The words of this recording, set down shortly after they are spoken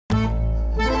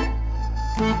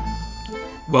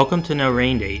Welcome to No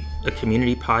Rain Date, a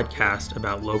community podcast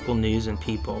about local news and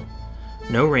people.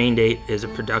 No Rain Date is a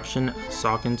production of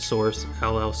Saucon Source,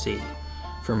 LLC.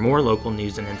 For more local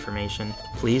news and information,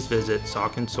 please visit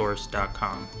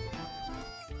sauconsource.com.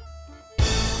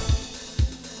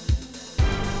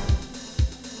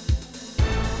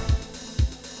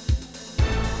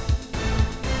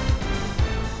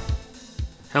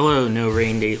 Hello, No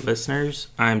Rain Date listeners.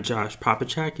 I'm Josh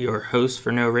Popacek, your host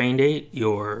for No Rain Date,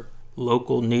 your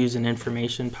local news and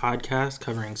information podcast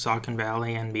covering Saucon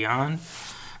Valley and beyond.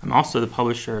 I'm also the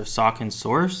publisher of Saucon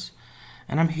Source,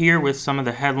 and I'm here with some of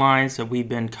the headlines that we've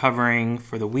been covering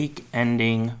for the week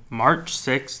ending March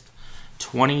 6th,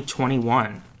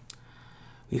 2021.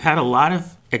 We've had a lot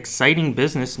of exciting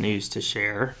business news to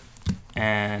share,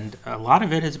 and a lot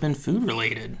of it has been food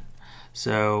related.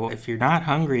 So if you're not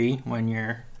hungry when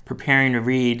you're preparing to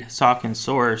read Saucon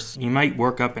Source, you might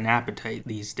work up an appetite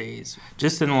these days.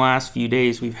 Just in the last few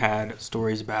days, we've had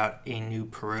stories about a new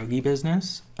pierogi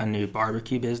business, a new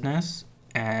barbecue business,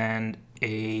 and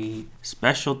a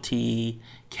specialty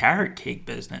carrot cake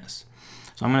business.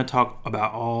 So I'm going to talk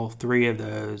about all three of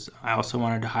those. I also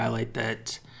wanted to highlight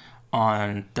that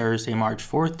on Thursday, March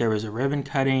 4th, there was a ribbon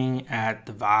cutting at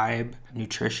the Vibe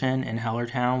Nutrition in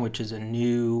Hellertown, which is a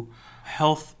new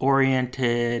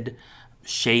health-oriented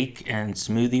shake and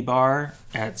smoothie bar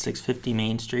at 650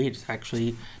 Main Street. It's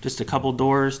actually just a couple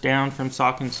doors down from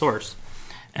Saucon Source.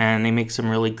 And they make some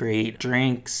really great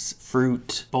drinks,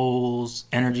 fruit bowls,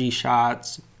 energy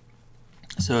shots.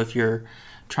 So if you're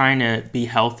trying to be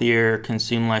healthier,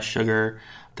 consume less sugar,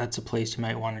 that's a place you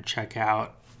might want to check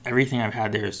out. Everything I've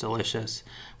had there is delicious.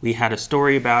 We had a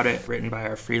story about it written by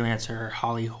our freelancer,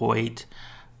 Holly Hoyt,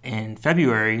 in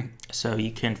February. So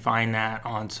you can find that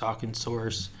on Saucon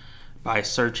Source by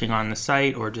searching on the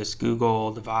site or just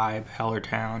Google the Vibe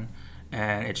Hellertown,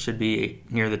 and it should be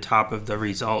near the top of the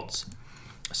results.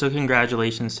 So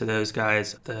congratulations to those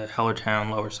guys. The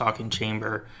Hellertown Lower Saucon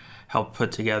Chamber helped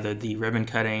put together the ribbon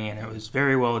cutting, and it was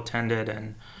very well attended,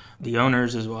 and the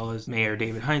owners as well as Mayor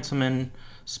David Heintzelman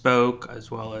spoke, as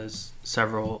well as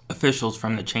several officials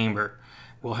from the chamber.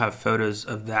 We'll have photos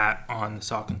of that on the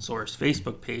Saucon Source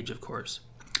Facebook page, of course.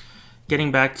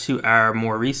 Getting back to our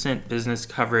more recent business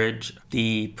coverage,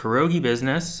 the pierogi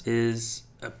business is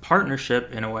a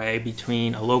partnership in a way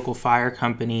between a local fire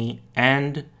company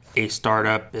and a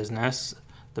startup business.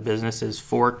 The business is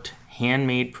Forked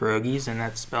Handmade Pierogies, and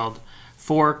that's spelled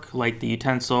fork like the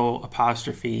utensil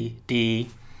apostrophe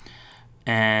D.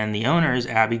 And the owner is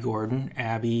Abby Gordon.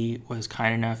 Abby was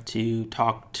kind enough to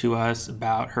talk to us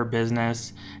about her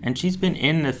business, and she's been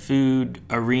in the food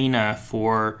arena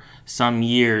for some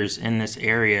years in this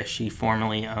area. She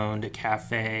formerly owned a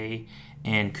cafe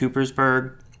in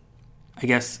Coopersburg. I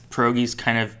guess pierogies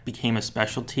kind of became a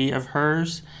specialty of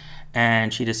hers,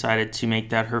 and she decided to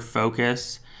make that her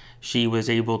focus. She was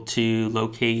able to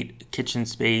locate kitchen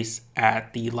space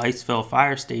at the Leiceville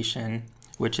Fire Station,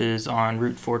 which is on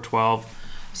Route 412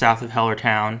 south of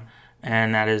Hellertown,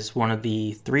 and that is one of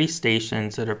the 3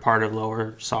 stations that are part of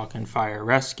Lower Saucon Fire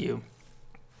Rescue.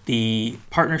 The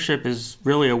partnership is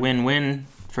really a win-win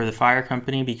for the fire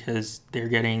company because they're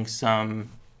getting some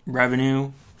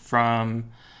revenue from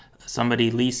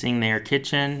somebody leasing their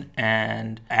kitchen,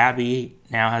 and Abby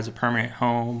now has a permanent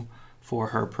home for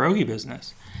her pierogi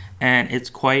business. And it's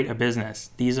quite a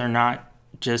business. These are not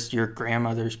just your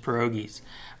grandmother's pierogies.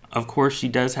 Of course, she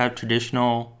does have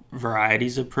traditional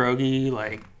varieties of pierogi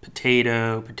like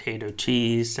potato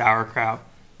cheese, sauerkraut,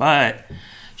 but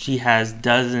she has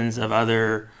dozens of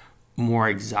other more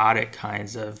exotic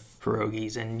kinds of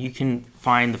pierogies, and you can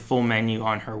find the full menu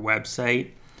on her website.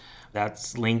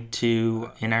 That's linked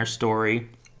to in our story.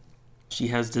 She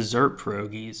has dessert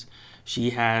pierogies. She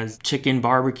has chicken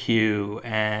barbecue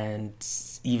and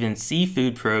even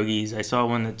seafood pierogies. I saw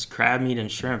one that's crab meat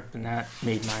and shrimp, and that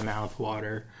made my mouth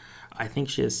water. I think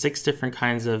she has 6 different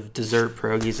kinds of dessert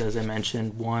pierogies, as I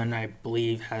mentioned. One, I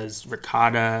believe, has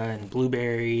ricotta and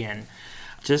blueberry and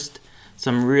just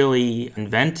some really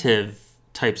inventive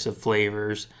types of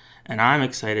flavors, and I'm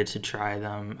excited to try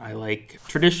them. I like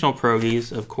traditional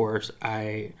pierogies, of course.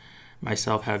 I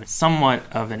myself have somewhat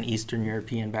of an Eastern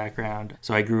European background,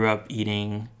 so I grew up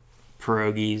eating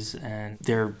pierogies, and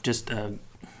they're just a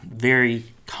very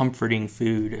comforting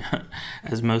food,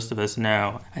 as most of us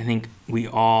know. I think we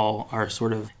all are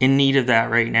sort of in need of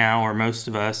that right now, or most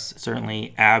of us.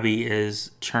 Certainly Abby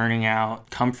is churning out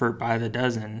comfort by the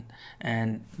dozen,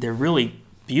 and they're really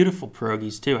beautiful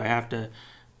pierogies too. I have to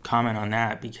comment on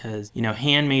that because,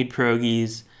 handmade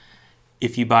pierogies,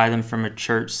 if you buy them from a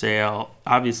church sale,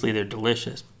 obviously they're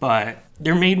delicious, but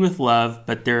they're made with love,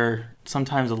 but they're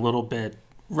sometimes a little bit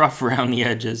rough around the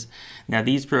edges. Now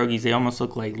these pierogies, they almost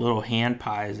look like little hand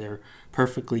pies. They're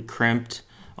perfectly crimped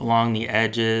along the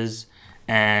edges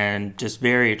and just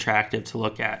very attractive to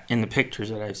look at in the pictures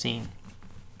that I've seen.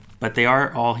 But they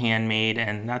are all handmade,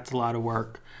 and that's a lot of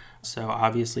work. So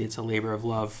obviously it's a labor of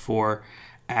love for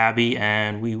Abby,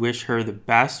 and we wish her the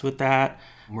best with that.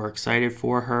 We're excited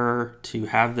for her to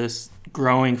have this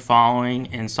growing following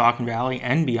in Saucon Valley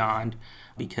and beyond,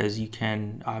 because you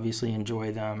can obviously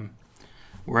enjoy them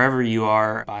wherever you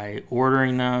are by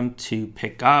ordering them to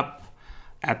pick up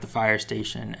at the fire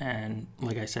station. And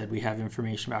like I said, we have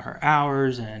information about her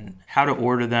hours and how to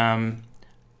order them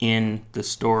in the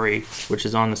story, which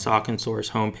is on the Saucon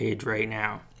Source homepage right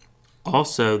now.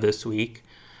 Also this week,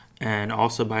 and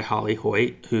also by Holly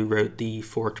Hoyt, who wrote the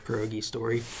Forked Pierogi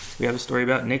story, we have a story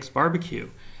about Nick's Barbecue.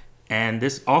 And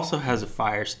this also has a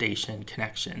fire station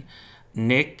connection.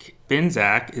 Nick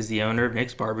Binzak is the owner of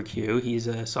Nick's Barbecue. He's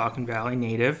a Saucon Valley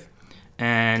native,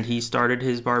 and he started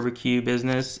his barbecue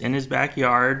business in his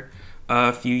backyard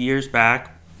a few years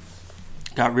back.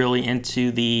 Got really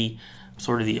into the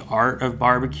sort of the art of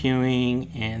barbecuing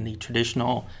and the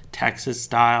traditional Texas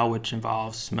style, which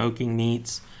involves smoking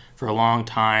meats for a long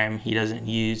time. He doesn't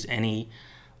use any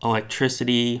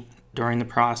electricity during the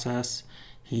process.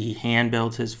 He hand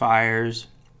builds his fires.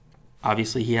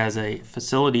 Obviously, he has a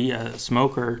facility, a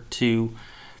smoker, to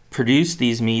produce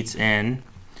these meats in.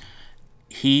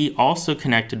 He also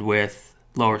connected with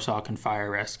Lower Saucon Fire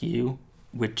Rescue,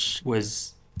 which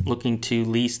was looking to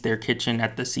lease their kitchen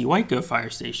at the Seawhiteco Fire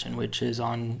Station, which is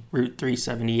on Route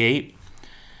 378.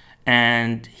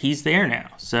 And he's there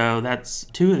now. So that's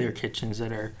two of their kitchens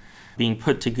that are being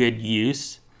put to good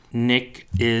use. Nick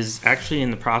is actually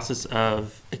in the process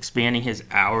of expanding his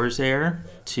hours there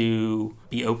to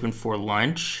be open for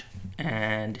lunch.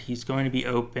 And he's going to be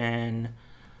open,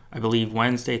 I believe,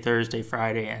 Wednesday, Thursday,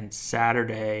 Friday, and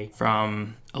Saturday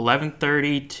from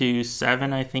 11:30 to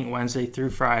 7, I think, Wednesday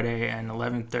through Friday, and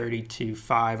 11:30 to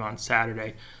 5 on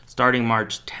Saturday, starting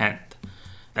March 10th.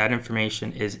 That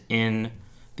information is in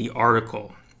the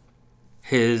article.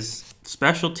 His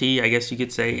specialty, I guess you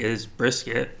could say, is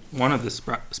brisket, one of the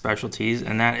specialties,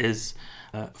 and that is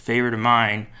a favorite of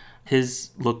mine. His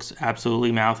looks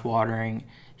absolutely mouth-watering.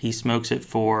 He smokes it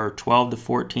for 12 to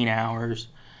 14 hours.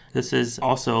 This is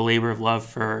also a labor of love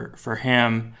for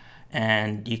him,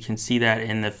 and you can see that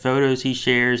in the photos he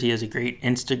shares. He has a great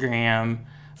Instagram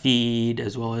feed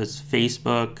as well as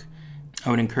Facebook. I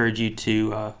would encourage you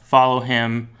to follow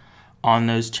him on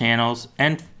those channels,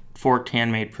 and Forked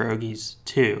Handmade Pierogies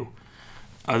too.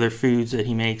 Other foods that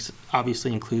he makes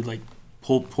obviously include like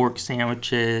pulled pork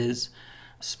sandwiches,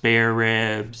 spare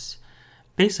ribs,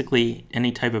 basically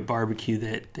any type of barbecue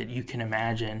that you can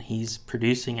imagine. He's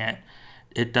producing it.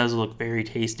 It does look very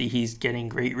tasty. He's getting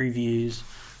great reviews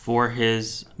for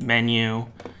his menu,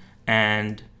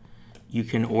 and you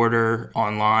can order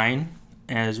online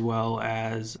as well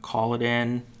as call it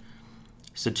in.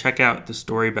 So check out the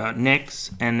story about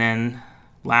Nick's. And then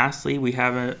lastly, we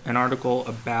have an article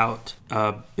about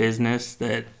a business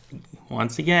that,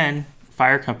 once again,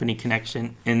 fire company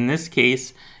connection. In this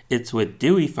case, it's with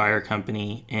Dewey Fire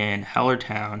Company in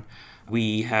Hellertown.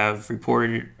 We have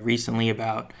reported recently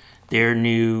about their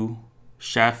new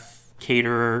chef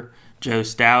caterer, Joe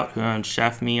Stout, who owns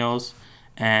Chef Meals,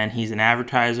 and he's an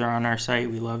advertiser on our site.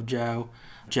 We love Joe.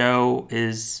 Joe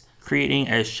is creating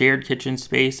a shared kitchen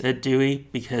space at Dewey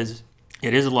because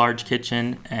it is a large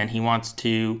kitchen, and he wants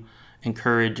to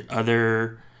encourage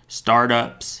other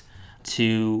startups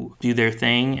to do their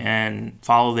thing and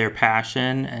follow their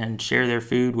passion and share their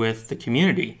food with the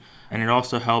community. And it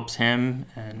also helps him,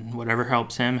 and whatever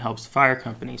helps him helps the fire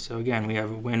company. So again, we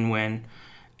have a win-win.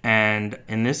 And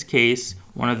in this case,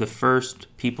 one of the first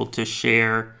people to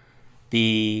share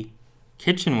the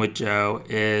kitchen with Joe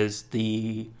is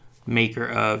the maker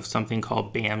of something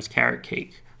called Bam's Carrot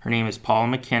Cake. Her name is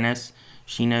Paula McInnes.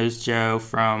 She knows Joe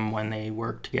from when they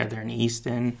worked together in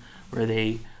Easton, where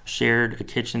they shared a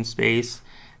kitchen space.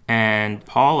 And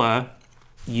Paula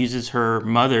uses her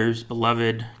mother's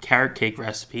beloved carrot cake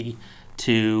recipe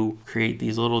to create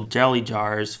these little jelly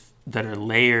jars that are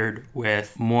layered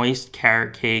with moist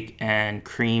carrot cake and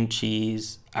cream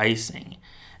cheese icing.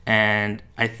 And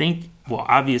I think, well,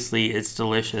 obviously it's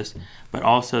delicious, but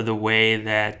also the way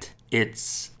that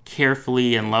it's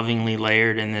carefully and lovingly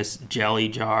layered in this jelly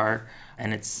jar,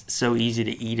 and it's so easy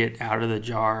to eat it out of the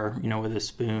jar, with a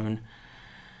spoon.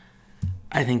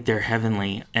 I think they're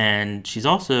heavenly. And she's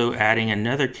also adding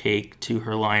another cake to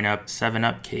her lineup,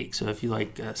 7-Up cake. So if you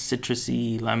like a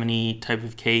citrusy, lemony type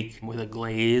of cake with a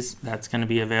glaze, that's going to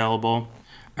be available.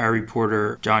 our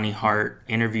reporter Johnny Hart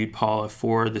interviewed Paula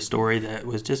for the story that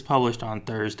was just published on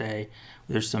Thursday.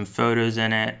 There's some photos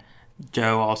in it.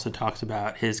 Joe also talks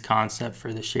about his concept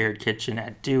for the shared kitchen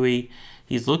at Dewey.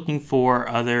 He's looking for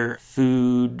other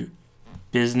food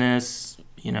business,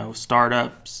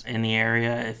 startups in the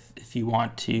area. If you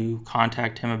want to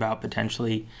contact him about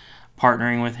potentially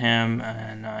partnering with him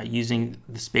and using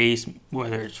the space,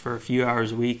 whether it's for a few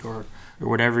hours a week or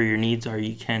whatever your needs are,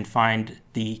 you can find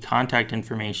the contact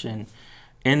information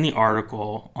in the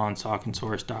article on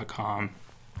sauconsource.com.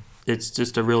 It's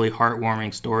just a really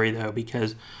heartwarming story, though,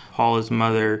 because Paula's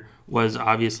mother was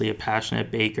obviously a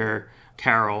passionate baker,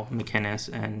 Carol McInnes,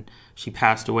 and she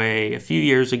passed away a few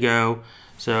years ago.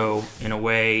 So in a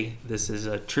way, this is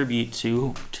a tribute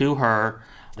to her,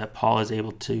 that Paul is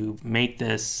able to make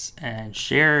this and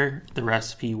share the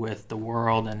recipe with the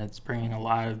world, and it's bringing a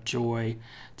lot of joy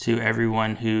to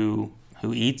everyone who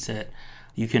eats it.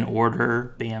 You can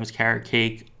order Bam's Carrot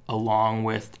Cake along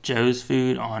with Joe's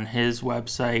food on his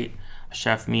website,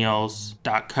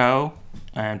 chefmeals.co,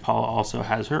 and Paula also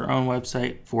has her own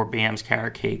website for Bam's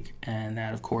Carrot Cake, and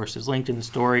that of course is linked in the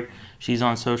story. She's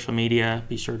on social media.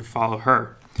 Be sure to follow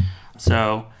her.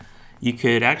 So you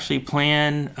could actually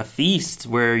plan a feast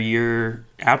where your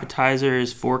appetizer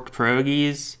is forked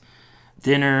pierogies,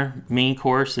 dinner, main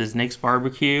course is Nick's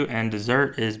barbecue, and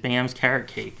dessert is Bam's Carrot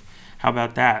Cake. How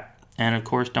about that? And of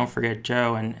course, don't forget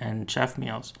Joe and Chef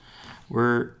Meals.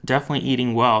 We're definitely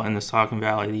eating well in the Saucon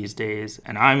Valley these days,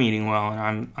 and I'm eating well,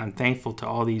 and I'm thankful to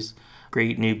all these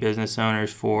great new business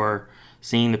owners for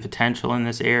seeing the potential in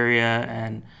this area,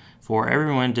 and for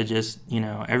everyone to just,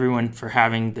 everyone for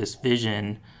having this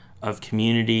vision of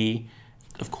community.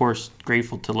 Of course,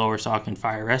 grateful to Lower Saucon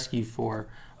Fire Rescue for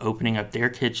opening up their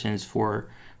kitchens for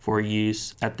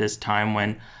use at this time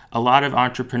when a lot of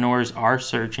entrepreneurs are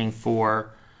searching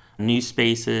for new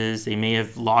spaces. They may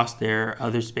have lost their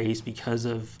other space because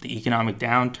of the economic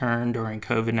downturn during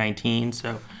COVID-19.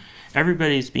 So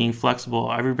everybody's being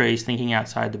flexible. Everybody's thinking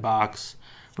outside the box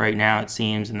right now, it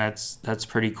seems, and that's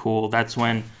pretty cool. That's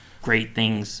when great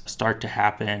things start to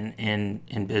happen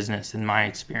in business, in my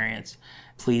experience.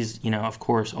 Please, of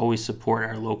course, always support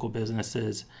our local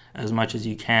businesses as much as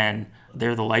you can.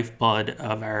 They're the lifeblood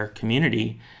of our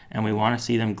community, and we want to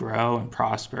see them grow and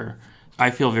prosper. I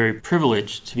feel very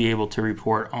privileged to be able to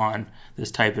report on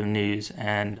this type of news.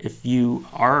 And if you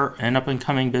are an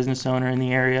up-and-coming business owner in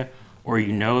the area, or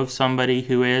you know of somebody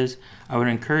who is, I would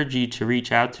encourage you to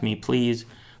reach out to me, please,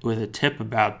 with a tip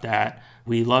about that.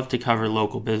 We love to cover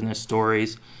local business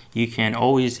stories. You can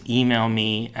always email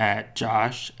me at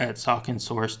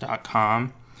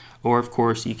josh@sauconsource.com, or of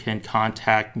course you can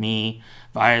contact me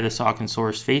via the Saucon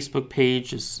Source Facebook page.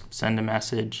 Just send a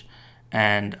message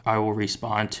and I will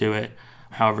respond to it.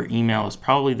 However, email is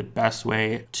probably the best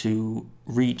way to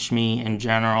reach me in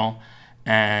general.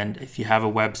 And if you have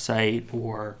a website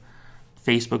or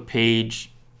Facebook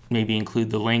page, maybe include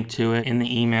the link to it in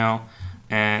the email,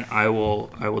 and I will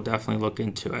definitely look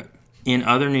into it. In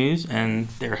other news, and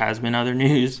there has been other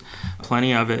news,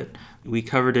 plenty of it, we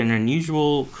covered an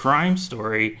unusual crime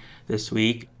story this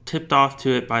week, tipped off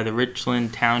to it by the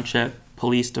Richland Township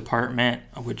Police Department,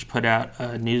 which put out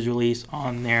a news release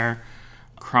on their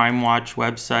Crime Watch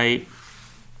website.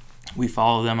 We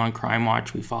follow them on Crime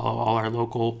Watch. We follow all our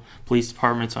local police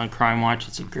departments on Crime Watch.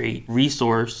 It's a great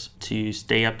resource to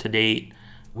stay up to date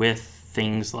with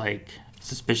things like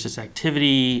suspicious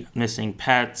activity, missing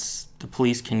pets. The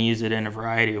police can use it in a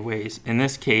variety of ways. In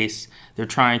this case, they're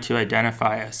trying to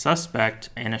identify a suspect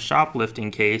in a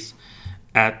shoplifting case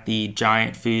at the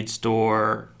Giant Food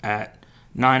Store at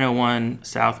 901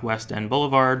 Southwest End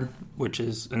Boulevard, which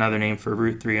is another name for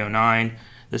Route 309.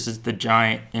 This is the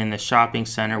Giant in the shopping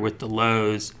center with the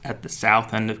Lowe's at the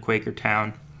south end of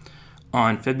Quakertown.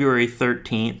 On February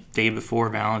 13th, day before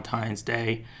Valentine's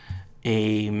Day,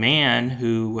 a man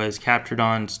who was captured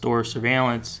on store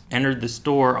surveillance entered the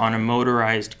store on a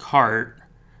motorized cart,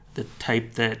 the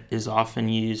type that is often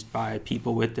used by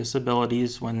people with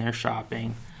disabilities when they're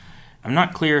shopping. I'm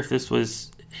not clear if this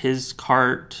was his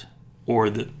cart or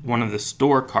one of the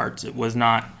store carts. It was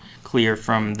not clear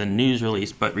from the news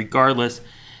release, but regardless,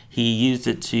 he used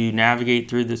it to navigate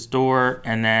through the store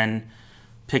and then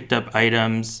picked up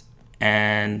items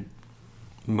and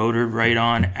motored right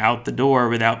on out the door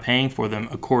without paying for them,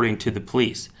 according to the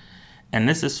police. And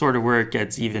this is sort of where it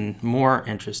gets even more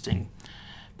interesting.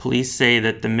 Police say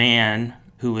that the man,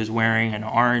 who was wearing an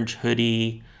orange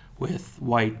hoodie with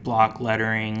white block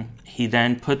lettering, he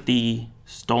then put the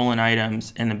stolen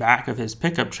items in the back of his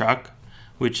pickup truck,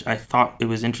 which I thought it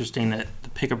was interesting that the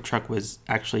pickup truck was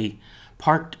actually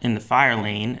parked in the fire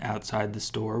lane outside the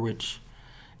store, which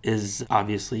is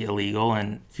obviously illegal.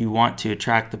 And if you want to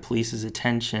attract the police's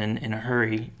attention in a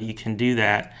hurry, you can do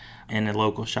that in a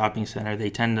local shopping center. They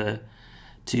tend to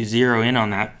zero in on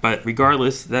that. But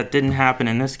regardless, that didn't happen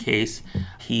in this case.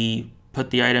 He put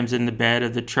the items in the bed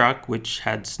of the truck, which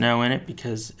had snow in it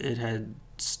because it had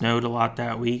snowed a lot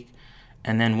that week,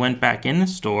 and then went back in the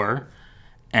store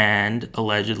and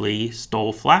allegedly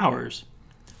stole flowers.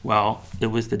 Well, it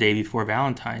was the day before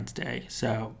Valentine's Day,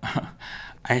 so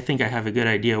I think I have a good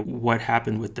idea what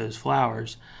happened with those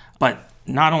flowers. But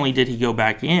not only did he go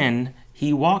back in,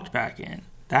 he walked back in.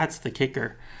 That's the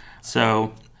kicker.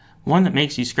 So one that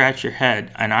makes you scratch your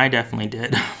head, and I definitely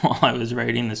did while I was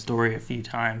writing the story a few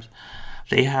times.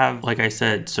 They have, like I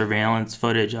said, surveillance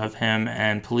footage of him,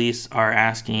 and police are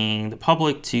asking the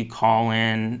public to call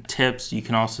in tips. You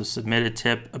can also submit a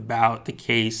tip about the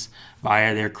case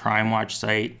via their Crime Watch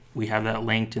site. We have that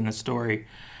linked in the story.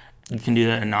 You can do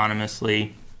that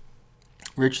anonymously.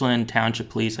 Richland Township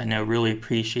Police, I know, really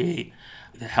appreciate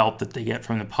the help that they get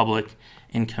from the public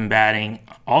in combating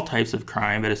all types of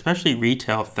crime, but especially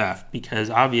retail theft, because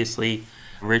obviously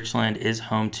Richland is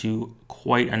home to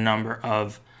quite a number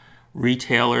of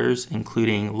retailers,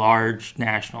 including large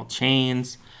national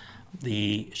chains.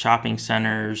 The shopping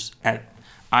centers at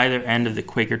either end of the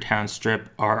Quakertown Strip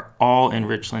are all in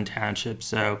Richland Township,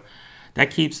 so that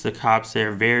keeps the cops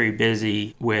there very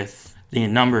busy with the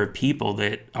number of people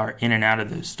that are in and out of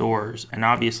those stores. And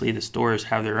obviously the stores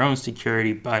have their own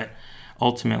security, but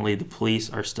ultimately the police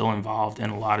are still involved in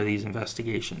a lot of these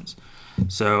investigations.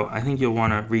 So I think you'll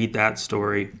want to read that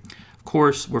story. Of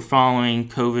course, we're following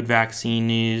COVID vaccine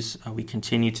news. We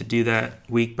continue to do that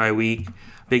week by week.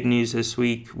 Big news this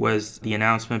week was the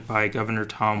announcement by Governor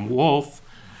Tom Wolf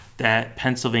that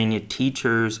Pennsylvania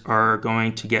teachers are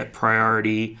going to get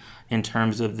priority in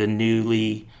terms of the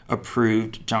newly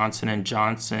approved Johnson &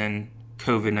 Johnson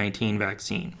COVID-19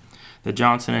 vaccine. The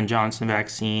Johnson & Johnson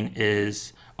vaccine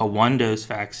is a one-dose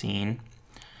vaccine,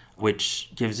 which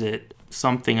gives it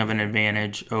something of an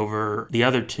advantage over the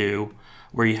other two,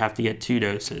 where you have to get 2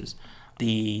 doses.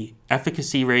 The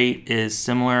efficacy rate is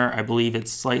similar. I believe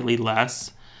it's slightly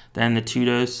less than the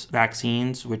 2-dose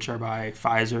vaccines, which are by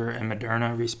Pfizer and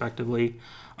Moderna, respectively.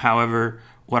 However,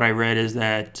 what I read is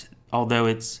that although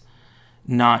it's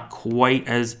not quite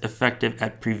as effective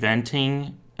at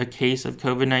preventing a case of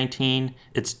COVID-19,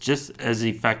 it's just as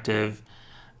effective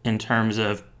in terms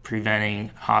of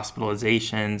preventing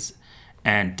hospitalizations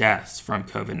and deaths from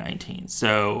COVID-19.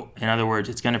 So, in other words,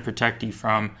 it's going to protect you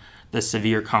from the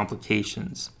severe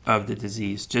complications of the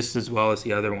disease, just as well as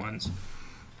the other ones.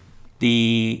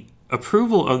 The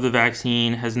approval of the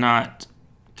vaccine has not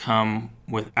come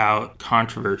without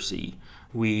controversy.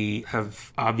 We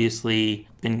have obviously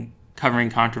been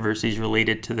covering controversies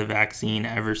related to the vaccine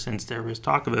ever since there was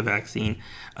talk of a vaccine.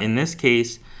 In this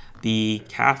case, the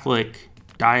Catholic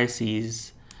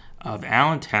Diocese of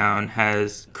Allentown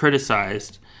has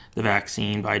criticized the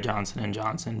vaccine by Johnson &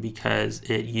 Johnson because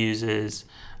it uses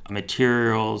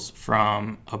materials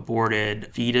from aborted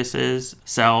fetuses,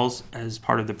 cells, as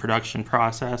part of the production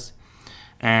process.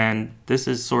 And this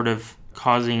is sort of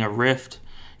causing a rift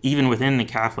even within the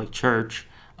Catholic Church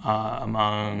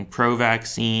among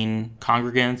pro-vaccine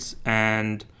congregants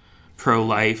and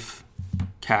pro-life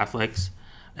Catholics,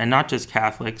 and not just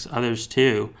Catholics, others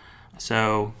too.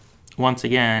 So once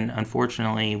again,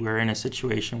 unfortunately, we're in a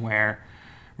situation where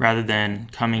rather than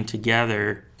coming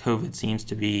together, COVID seems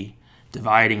to be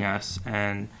dividing us,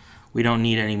 and we don't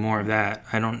need any more of that.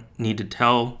 I don't need to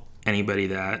tell anybody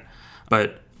that,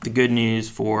 but the good news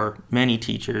for many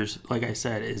teachers, like I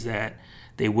said, is that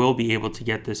they will be able to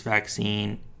get this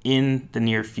vaccine in the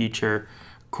near future.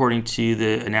 According to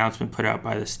the announcement put out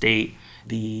by the state,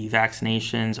 the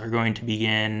vaccinations are going to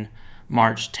begin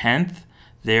March 10th.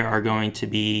 There are going to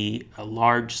be a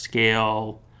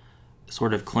large-scale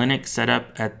sort of clinic set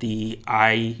up at the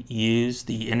IUs,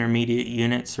 the intermediate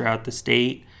units throughout the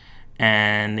state,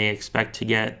 and they expect to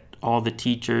get all the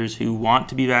teachers who want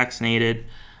to be vaccinated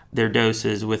their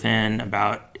doses within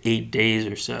about 8 days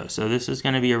or so. So this is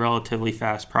going to be a relatively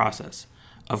fast process.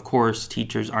 Of course,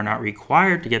 teachers are not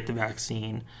required to get the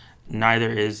vaccine, neither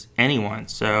is anyone.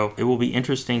 So it will be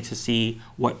interesting to see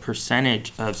what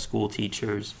percentage of school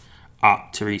teachers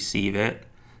opt to receive it.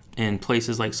 In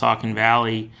places like Saucon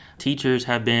Valley, teachers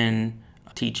have been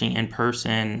teaching in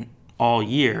person all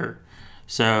year.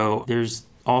 So there's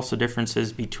also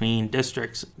differences between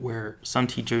districts where some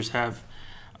teachers have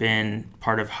been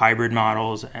part of hybrid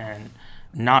models and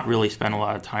not really spent a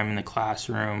lot of time in the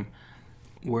classroom,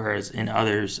 whereas in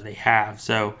others they have.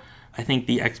 So I think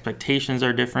the expectations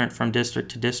are different from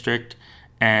district to district,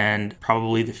 and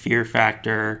probably the fear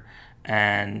factor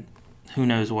and who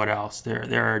knows what else.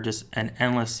 There are just an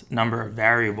endless number of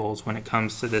variables when it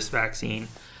comes to this vaccine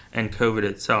and COVID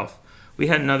itself. We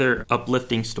had another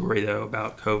uplifting story, though,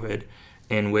 about COVID,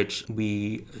 in which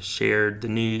we shared the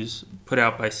news put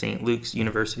out by St. Luke's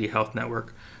University Health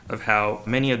Network of how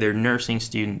many of their nursing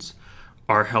students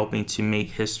are helping to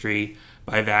make history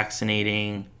by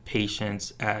vaccinating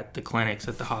patients at the clinics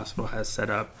that the hospital has set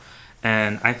up.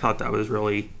 And I thought that was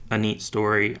really a neat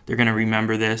story. They're going to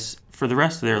remember this for the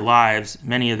rest of their lives.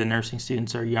 Many of the nursing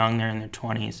students are young, they're in their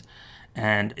 20s,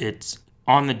 and it's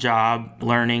on-the-job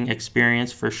learning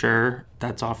experience for sure.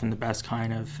 That's often the best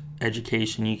kind of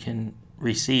education you can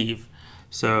receive.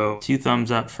 So 2 thumbs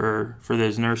up for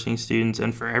those nursing students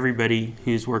and for everybody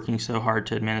who's working so hard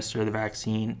to administer the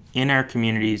vaccine in our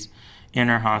communities, in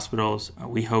our hospitals.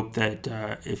 We hope that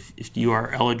if you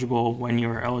are eligible, when you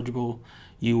are eligible,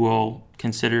 you will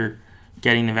consider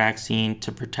getting the vaccine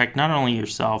to protect not only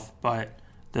yourself, but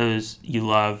those you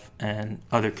love and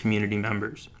other community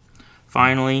members.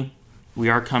 Finally, we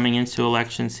are coming into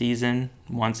election season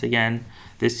once again.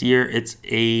 This year, it's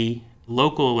a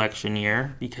local election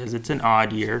year because it's an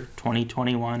odd year,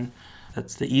 2021.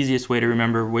 That's the easiest way to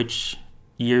remember which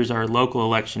years are local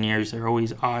election years. They're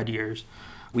always odd years.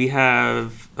 We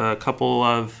have a couple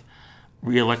of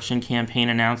re-election campaign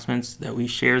announcements that we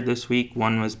shared this week.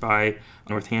 One was by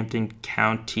Northampton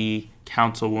County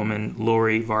Councilwoman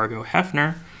Lori Vargo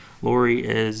Hefner. Lori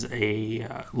is a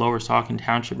Lower Saucon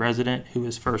Township resident who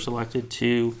was first elected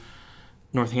to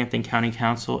Northampton County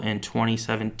Council in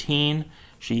 2017.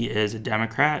 She is a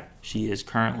Democrat. She is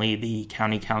currently the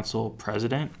County Council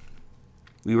president.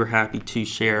 We were happy to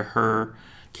share her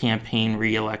campaign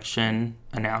re-election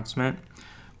announcement.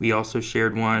 We also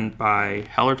shared one by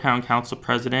Hellertown Council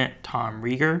President Tom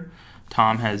Rieger.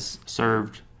 Tom has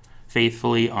served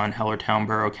faithfully on Hellertown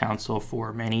Borough Council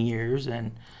for many years,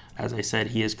 and as I said,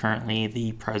 he is currently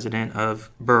the president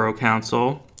of Borough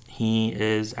Council. He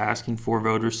is asking for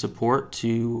voter support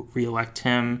to re-elect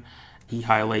him. He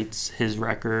highlights his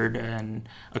record and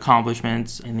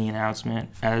accomplishments in the announcement,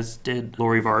 as did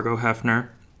Lori Vargo Hefner.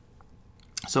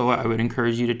 So I would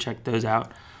encourage you to check those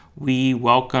out. We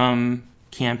welcome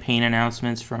campaign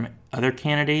announcements from other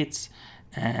candidates,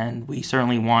 and we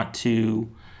certainly want to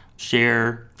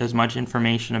share as much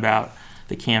information about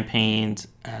the campaigns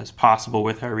as possible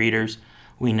with our readers.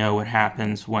 We know what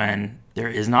happens when there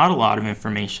is not a lot of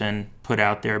information put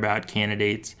out there about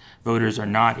candidates. Voters are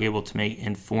not able to make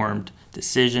informed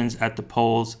decisions at the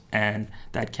polls, and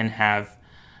that can have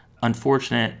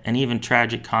unfortunate and even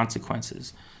tragic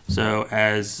consequences. So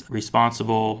as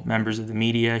responsible members of the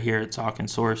media here at Saucon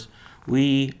Source,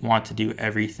 we want to do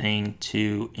everything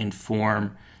to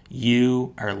inform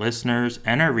you, our listeners,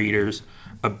 and our readers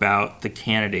about the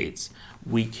candidates.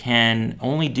 We can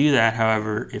only do that,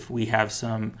 however, if we have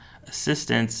some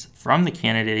assistance from the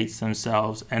candidates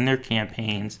themselves and their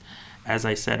campaigns. As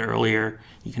I said earlier,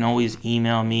 you can always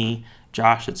email me,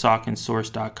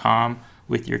 josh@sauconsource.com,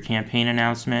 with your campaign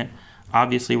announcement.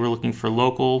 Obviously, we're looking for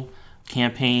local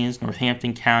campaigns,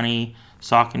 Northampton County,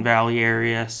 Saucon Valley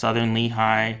area, Southern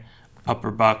Lehigh,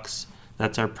 Upper Bucks.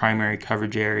 That's our primary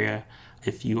coverage area.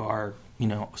 If you are,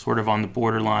 sort of on the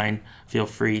borderline, feel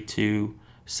free to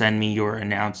send me your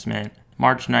announcement.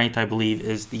 March 9th, I believe,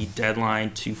 is the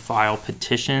deadline to file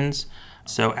petitions.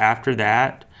 So after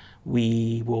that,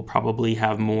 we will probably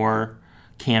have more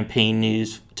campaign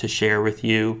news to share with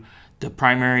you. The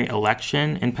primary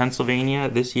election in Pennsylvania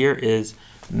this year is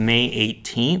May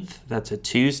 18th. That's a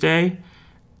Tuesday.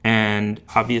 And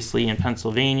obviously in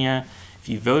Pennsylvania, if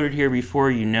you voted here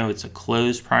before, you know it's a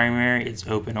closed primary. It's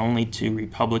open only to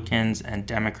Republicans and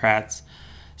Democrats.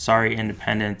 Sorry,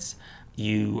 independents.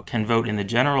 You can vote in the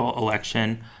general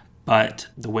election, but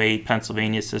the way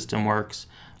Pennsylvania's system works,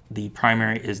 the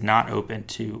primary is not open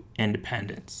to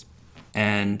independents.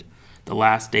 And the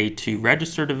last day to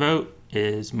register to vote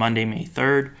is Monday, May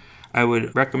 3rd. I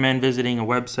would recommend visiting a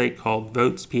website called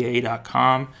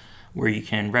votespa.com where you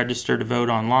can register to vote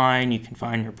online. You can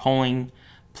find your polling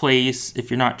place. If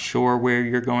you're not sure where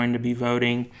you're going to be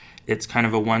voting, it's kind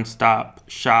of a one-stop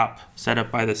shop set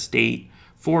up by the state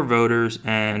for voters,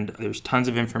 and there's tons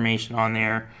of information on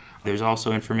there. There's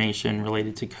also information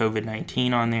related to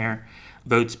COVID-19 on there.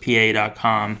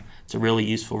 votespa.com. It's a really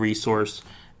useful resource.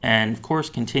 And of course,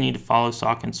 continue to follow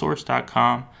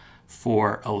sauconsource.com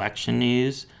for election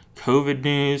news, COVID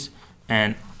news,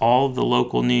 and all of the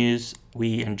local news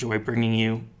we enjoy bringing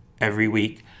you every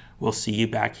week. We'll see you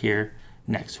back here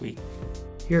next week.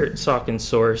 Here at Saucon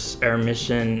Source, our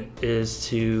mission is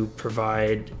to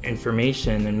provide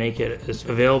information and make it as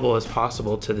available as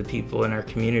possible to the people in our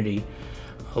community.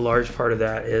 a large part of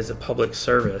that is a public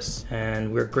service,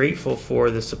 and we're grateful for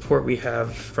the support we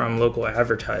have from local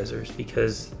advertisers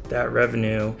because that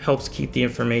revenue helps keep the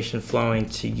information flowing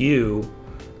to you,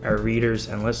 our readers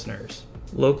and listeners.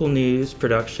 Local news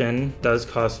production does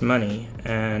cost money,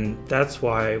 and that's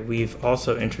why we've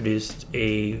also introduced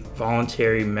a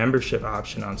voluntary membership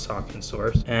option on Saucon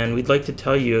Source, and we'd like to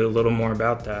tell you a little more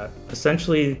about that.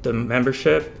 Essentially, the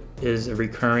membership is a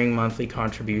recurring monthly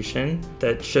contribution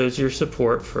that shows your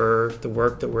support for the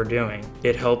work that we're doing.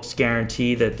 It helps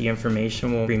guarantee that the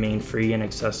information will remain free and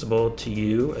accessible to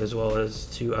you as well as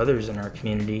to others in our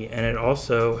community, and it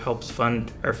also helps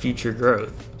fund our future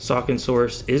growth. Saucon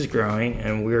Source is growing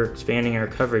and we're expanding our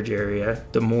coverage area.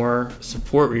 The more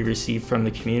support we receive from the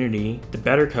community, the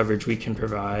better coverage we can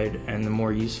provide and the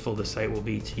more useful the site will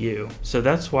be to you. So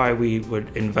that's why we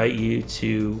would invite you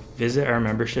to visit our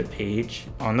membership page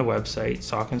on the website,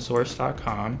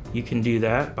 sauconsource.com. You can do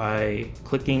that by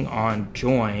clicking on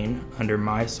Join under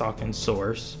My Saucon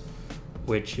Source,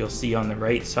 which you'll see on the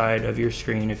right side of your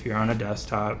screen if you're on a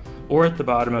desktop, or at the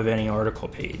bottom of any article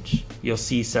page. You'll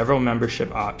see several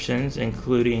membership options,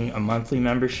 including a monthly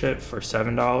membership for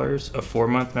 $7, a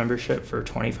 4-month membership for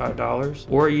 $25,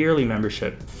 or a yearly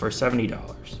membership for $70.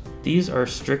 These are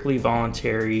strictly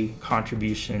voluntary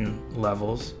contribution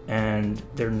levels, and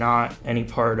they're not any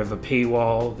part of a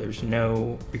paywall. There's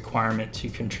no requirement to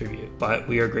contribute. But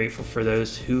we are grateful for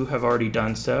those who have already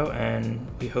done so, and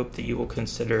we hope that you will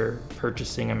consider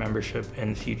purchasing a membership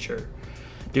in the future.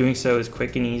 Doing so is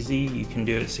quick and easy. You can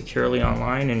do it securely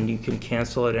online, and you can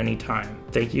cancel at any time.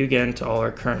 Thank you again to all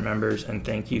our current members, and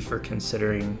thank you for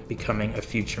considering becoming a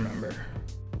future member.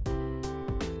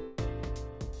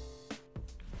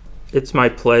 It's my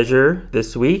pleasure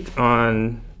this week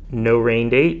on No Rain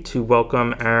Date to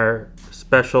welcome our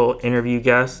special interview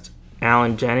guest,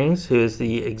 Alan Jennings, who is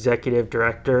the Executive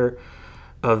Director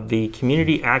of the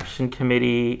Community Action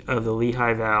Committee of the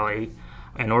Lehigh Valley,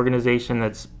 an organization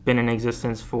that's been in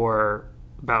existence for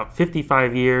about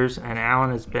 55 years, and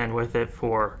Alan has been with it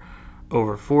for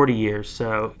over 40 years.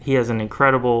 So he has an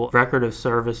incredible record of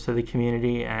service to the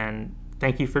community, and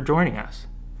thank you for joining us.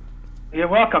 You're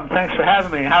welcome. Thanks for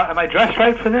having me. Am I dressed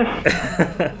right for this?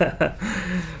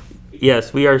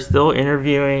 Yes, we are still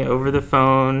interviewing over the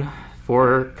phone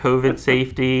for COVID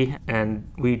safety, and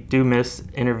we do miss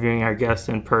interviewing our guests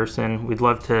in person.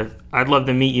 I'd love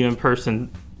to meet you in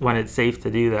person when it's safe to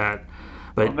do that.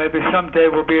 But well, maybe someday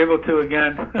we'll be able to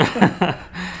again.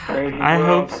 Crazy I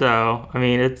world. hope so. I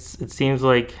mean, it seems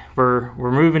like we're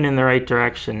moving in the right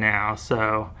direction now.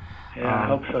 So yeah, I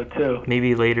hope so too.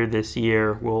 Maybe later this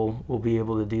year we'll be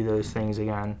able to do those things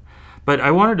again. But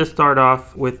I wanted to start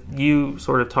off with you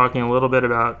sort of talking a little bit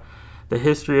about the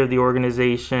history of the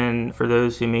organization for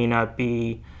those who may not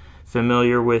be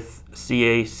familiar with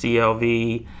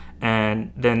CACLV,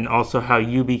 and then also how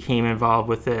you became involved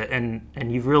with it. And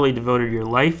you've really devoted your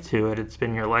life to it. It's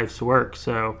been your life's work.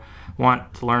 So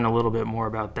want to learn a little bit more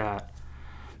about that.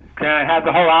 Can I have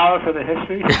the whole hour for the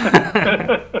history?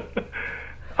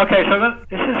 Okay, so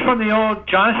this is from the old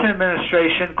Johnson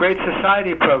administration Great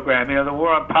Society program, the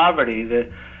war on poverty. The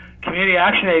community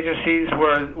action agencies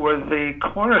were the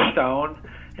cornerstone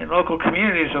in local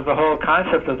communities of the whole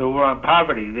concept of the war on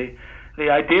poverty. The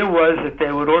idea was that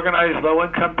they would organize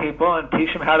low-income people and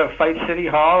teach them how to fight City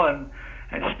Hall and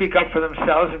speak up for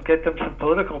themselves and get them some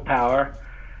political power.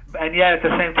 And yet, at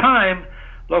the same time,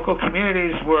 local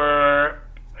communities were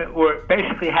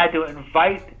basically had to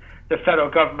invite the federal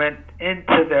government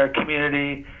into their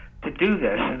community to do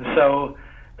this. And so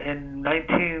in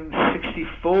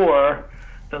 1964,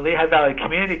 the Lehigh Valley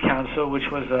Community Council, which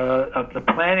was the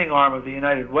planning arm of the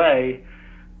United Way,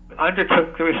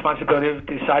 undertook the responsibility of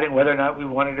deciding whether or not we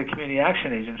wanted a community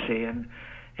action agency. And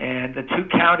the two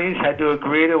counties had to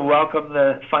agree to welcome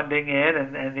the funding in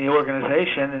and the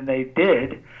organization, and they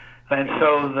did. And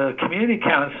so the Community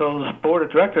Council's board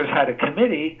of directors had a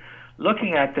committee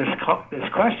looking at this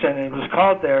question, and it was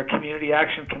called their Community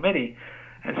Action Committee.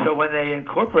 And so when they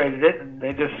incorporated it, and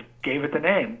they just gave it the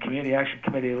name, Community Action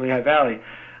Committee of Lehigh Valley.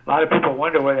 A lot of people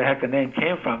wonder where the heck the name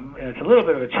came from. And it's a little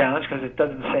bit of a challenge because it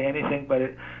doesn't say anything,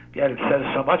 but yet it says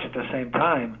so much at the same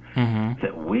time. Mm-hmm.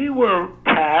 That we were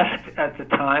tasked at the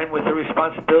time with the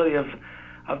responsibility of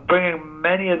bringing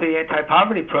many of the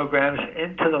anti-poverty programs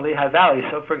into the Lehigh Valley.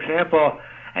 So, for example,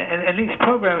 and these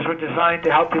programs were designed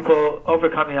to help people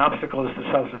overcome the obstacles to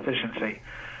self-sufficiency.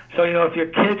 So, if your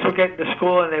kids were getting to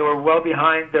school and they were well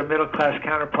behind their middle-class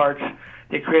counterparts,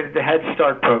 they created the Head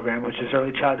Start program, which is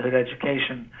early childhood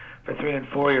education for 3- and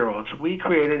 4-year-olds. We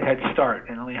created Head Start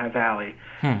in the Lehigh Valley.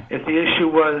 If the issue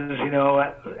was,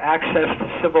 access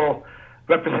to civil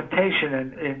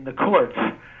representation in the courts.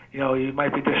 You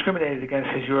might be discriminated against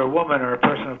because you're a woman or a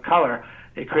person of color.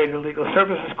 They created a Legal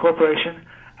Services Corporation.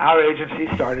 Our agency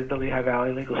started the Lehigh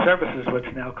Valley Legal Services, what's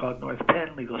now called North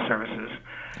Penn Legal Services.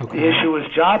 Okay. The issue was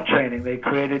job training. They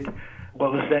created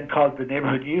what was then called the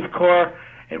Neighborhood Youth Corps.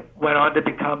 It went on to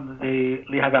become the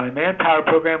Lehigh Valley Manpower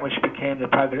Program, which became the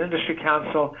Private Industry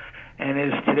Council and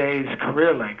is today's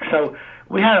Career Link. So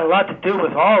we had a lot to do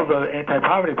with all of the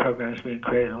anti-poverty programs being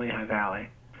created in Lehigh Valley.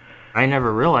 I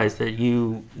never realized that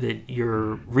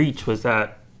your reach was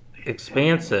that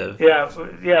expansive.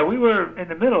 Yeah, we were in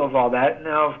the middle of all that.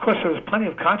 Now, of course, there was plenty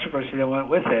of controversy that went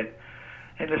with it.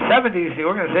 In the 70s, the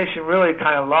organization really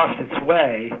kind of lost its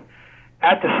way.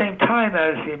 At the same time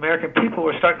as the American people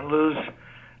were starting to lose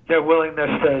their willingness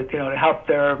to help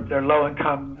their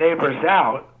low-income neighbors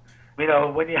out.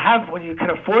 When you can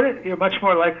afford it, you're much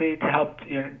more likely to help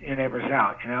your neighbors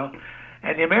out.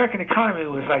 And the American economy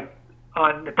was like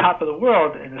on the top of the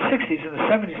world in the 60s. In the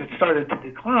 70s, it started to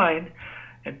decline,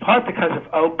 in part because of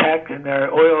OPEC and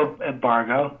their oil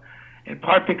embargo, in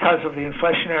part because of the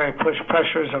inflationary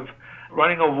pressures of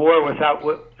running a war with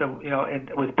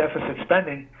deficit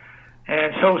spending.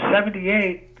 And so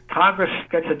 78, Congress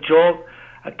gets a jolt.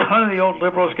 A ton of the old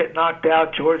liberals get knocked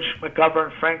out. George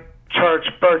McGovern, Frank Church,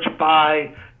 Birch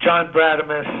Bayh, John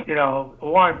Bradamus,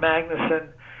 Warren Magnuson.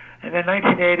 And then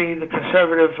 1980, the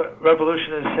conservative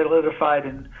revolution is solidified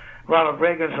in Ronald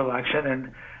Reagan's election,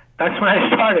 and that's when I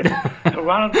started. So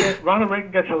Ronald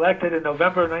Reagan gets elected in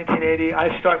November of 1980.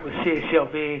 I start with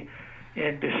CACLV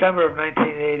in December of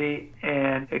 1980,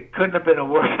 and it couldn't have been a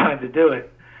worse time to do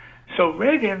it. So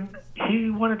Reagan, he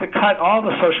wanted to cut all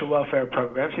the social welfare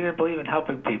programs. He didn't believe in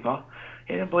helping people.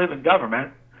 He didn't believe in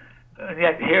government. And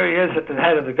yet here he is at the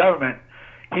head of the government.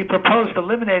 He proposed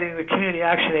eliminating the community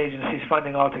action agencies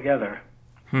funding altogether.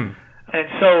 And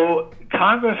so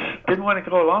Congress didn't want to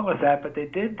go along with that, but they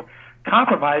did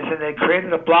compromise, and they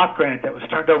created a block grant that was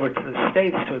turned over to the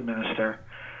states to administer.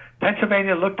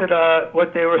 Pennsylvania looked at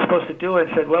what they were supposed to do and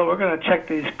said, well, we're going to check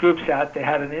these groups out. They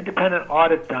had an independent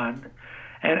audit done,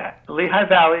 and Lehigh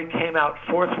Valley came out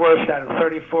fourth worst out of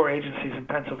 34 agencies in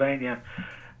Pennsylvania,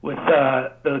 with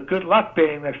the good luck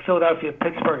being that Philadelphia,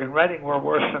 Pittsburgh, and Reading were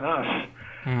worse than us.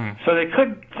 So they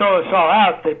couldn't throw us all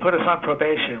out. They put us on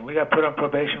probation. We got put on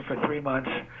probation for 3 months.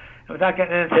 And without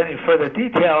getting into any further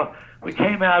detail, we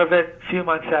came out of it a few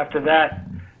months after that.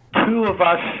 Two of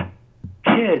us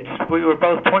kids, we were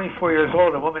both 24 years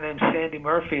old, a woman named Sandy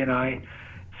Murphy and I,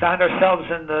 found ourselves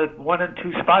in the 1 and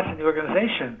 2 spots in the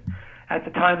organization. At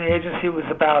the time, the agency was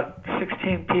about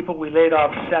 16 people. We laid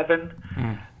off 7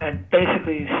 and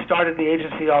basically started the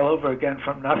agency all over again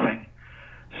from nothing.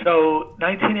 So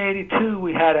 1982,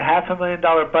 we had a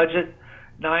 $500,000 budget,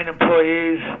 9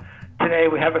 employees. Today,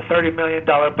 we have a $30 million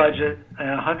budget and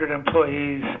 100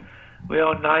 employees. We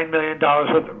own $9 million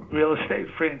worth of real estate,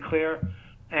 free and clear.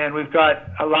 And we've got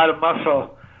a lot of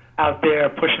muscle out there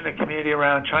pushing the community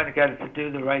around, trying to get it to do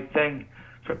the right thing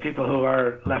for people who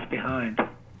are left behind.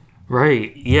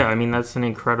 Right. Yeah, I mean, that's an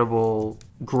incredible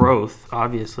growth,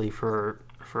 obviously, for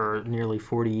nearly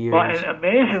 40 years. Well, and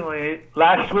amazingly,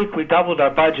 last week we doubled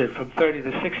our budget from 30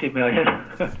 to 60 million.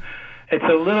 It's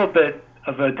a little bit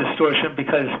of a distortion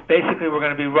because basically we're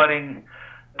going to be running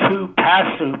 2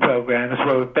 pass-through programs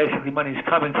where basically money's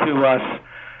coming through us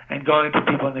and going to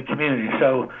people in the community.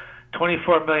 So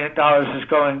 $24 million is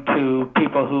going to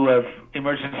people who have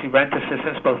emergency rent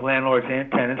assistance, both landlords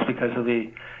and tenants, because of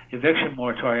the eviction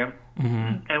moratorium.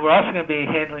 And we're also going to be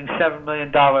handling $7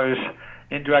 million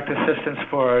in direct assistance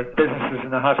for businesses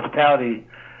in the hospitality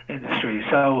industry.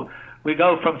 So we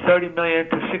go from 30 million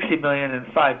to 60 million in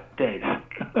 5 days.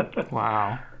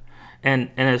 Wow. And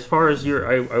as far as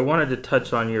I wanted to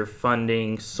touch on your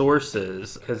funding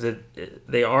sources, because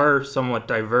they are somewhat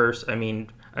diverse. I mean,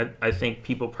 I think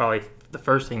people probably, the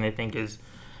first thing they think is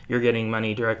you're getting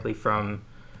money directly from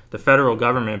the federal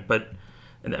government, but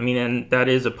I mean, and that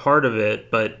is a part of it,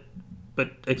 but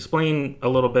explain a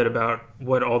little bit about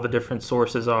what all the different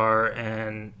sources are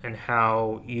and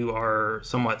how you are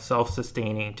somewhat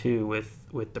self-sustaining too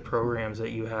with the programs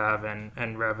that you have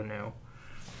and revenue.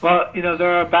 Well,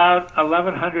 there are about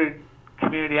 1,100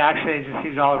 community action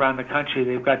agencies all around the country.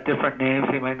 They've got different names.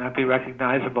 They might not be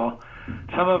recognizable.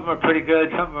 Some of them are pretty good.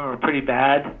 Some of them are pretty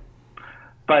bad.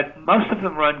 But most of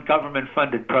them run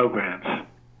government-funded programs.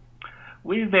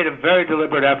 We've made a very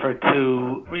deliberate effort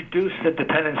to reduce the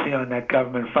dependency on that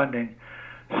government funding.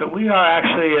 So we are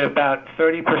actually about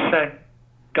 30%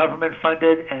 government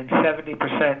funded and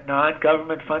 70%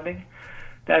 non-government funding.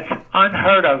 That's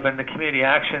unheard of in the community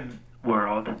action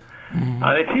world.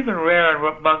 It's even rare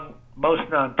among most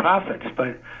nonprofits,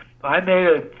 but I made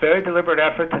a very deliberate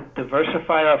effort to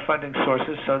diversify our funding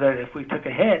sources so that if we took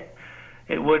a hit,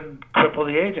 it wouldn't cripple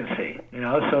the agency,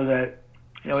 so that,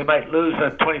 we might lose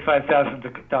a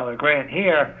 $25,000 grant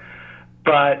here,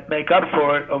 but make up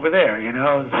for it over there,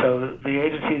 So the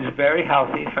agency is very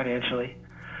healthy financially.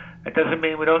 It doesn't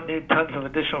mean we don't need tons of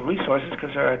additional resources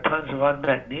because there are tons of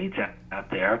unmet needs out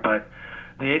there, but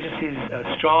the agency is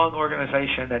a strong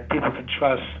organization that people can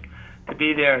trust to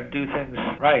be there and do things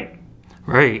right.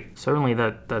 Right. Certainly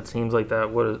that seems like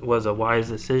that was a wise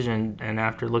decision. And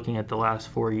after looking at the last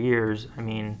 4 years, I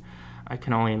mean, I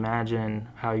can only imagine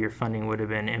how your funding would have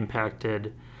been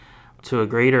impacted to a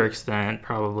greater extent,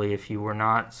 probably, if you were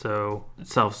not so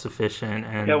self-sufficient.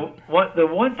 And the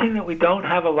one thing that we don't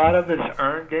have a lot of is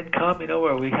earned income,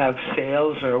 where we have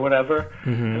sales or whatever. I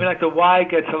mean, like the Y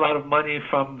gets a lot of money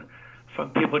from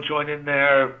people joining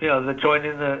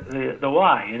joining the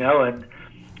Y, and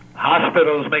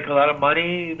hospitals make a lot of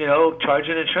money,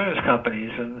 charging insurance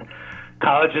companies, and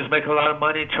colleges make a lot of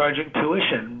money charging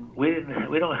tuition.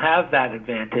 We don't have that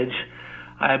advantage.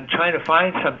 I'm trying to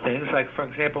find some things, like, for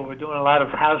example, we're doing a lot of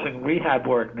housing rehab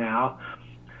work now,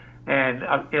 and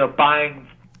buying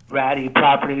ratty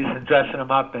properties and dressing them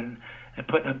up and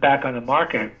putting them back on the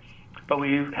market. But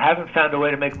we haven't found a way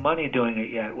to make money doing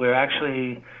it yet. We're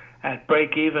actually at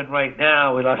break even right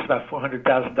now. We lost about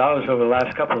 $400,000 over the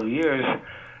last couple of years,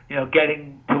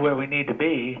 getting to where we need to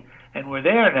be. And we're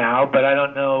there now, but I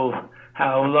don't know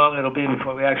how long it'll be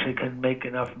before we actually can make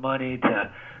enough money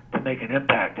to make an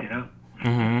impact,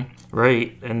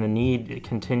 Right, and the need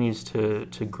continues to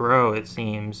grow, it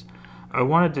seems. I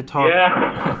wanted to talk...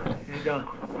 Yeah,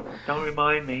 don't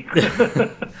remind me.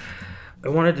 I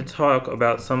wanted to talk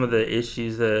about some of the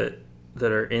issues that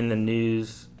are in the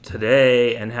news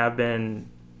today and have been,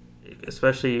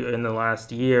 especially in the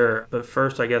last year. But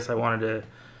first, I guess I wanted to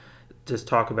just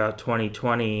talk about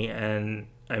 2020. And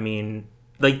I mean,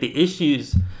 like, the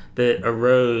issues that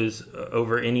arose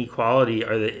over inequality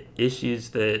are the issues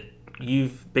that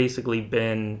you've basically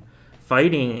been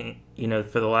fighting,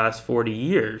 for the last 40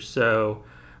 years. So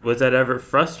was that ever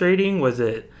frustrating? Was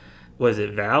it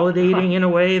validating in a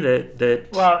way that...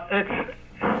 Well, it's,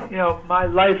 my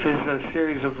life is a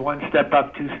series of one step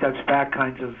up, two steps back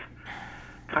kinds of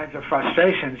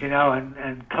frustrations,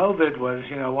 and COVID was,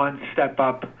 one step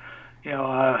up,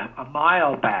 a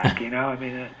mile back, I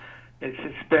mean,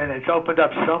 it's opened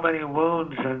up so many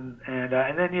wounds, and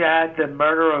then you add the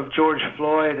murder of George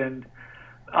Floyd and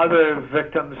other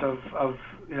victims of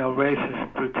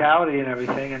racist brutality and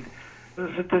everything, and it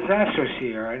was a disastrous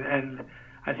year. And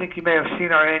I think you may have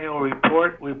seen our annual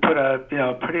report. We put a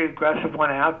pretty aggressive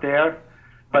one out there,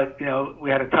 but we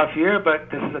had a tough year. But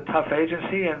this is a tough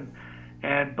agency,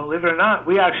 and believe it or not,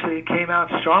 we actually came out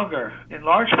stronger, in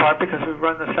large part because we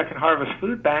run the Second Harvest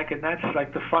Food Bank, and that's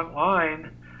like the front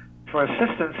line for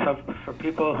assistance for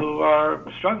people who are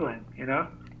struggling,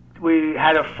 We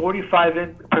had a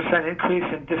 45% increase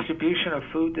in distribution of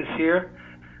food this year.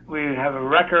 We have a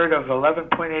record of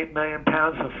 11.8 million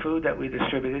pounds of food that we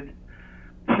distributed.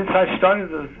 Since I started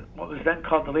what was then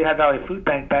called the Lehigh Valley Food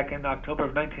Bank back in October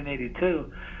of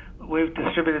 1982, we've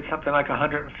distributed something like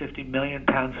 150 million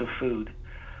pounds of food.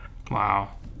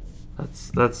 Wow.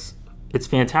 It's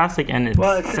fantastic, and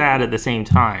it's sad at the same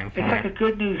time. It's like a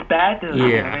good news, bad news.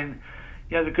 Yeah. I mean,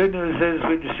 the good news is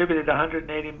we distributed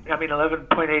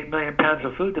 11.8 million pounds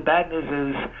of food. The bad news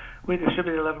is we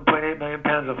distributed 11.8 million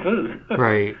pounds of food.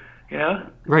 Right.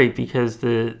 Right, because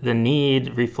the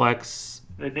need reflects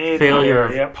the need failure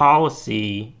of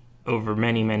policy over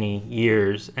many, many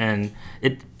years, and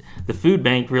the food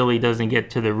bank really doesn't get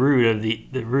to the root of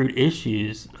the root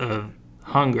issues of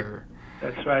hunger.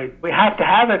 That's right. We have to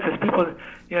have it because people,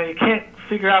 you can't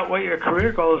figure out what your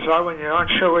career goals are when you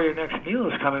aren't sure where your next meal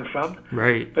is coming from.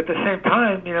 Right. But at the same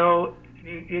time, you're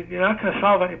not going to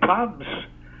solve any problems.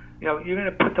 You're going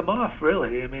to put them off,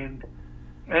 really. I mean,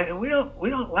 and we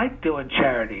don't like doing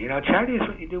charity. Charity is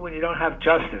what you do when you don't have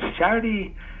justice.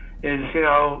 Charity is,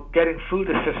 getting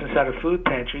food assistance out of food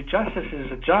pantry. Justice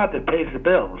is a job that pays the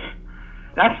bills.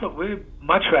 That's what we'd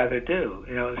much rather do,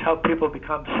 is help people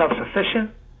become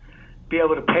self-sufficient, be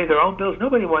able to pay their own bills.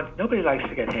 Nobody likes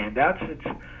to get handouts.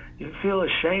 You feel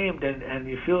ashamed and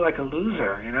you feel like a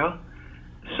loser,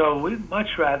 So we'd much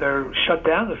rather shut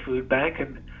down the food bank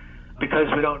because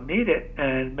we don't need it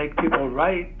and make people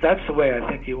right. That's the way I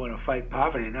think you want to fight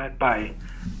poverty, not by,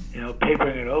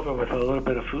 papering it over with a little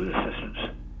bit of food assistance.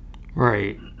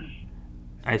 Right.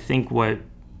 I think what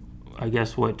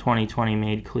 2020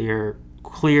 made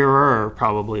clearer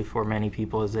probably for many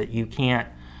people is that you can't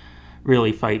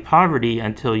really fight poverty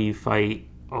until you fight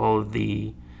all of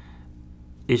the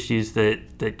issues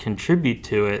that contribute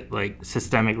to it, like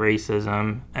systemic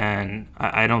racism, and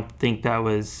I don't think that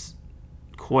was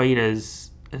quite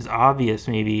as obvious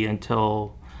maybe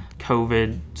until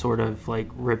COVID sort of like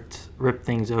ripped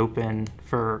things open,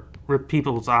 ripped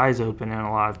people's eyes open in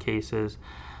a lot of cases.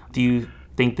 Do you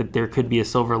think that there could be a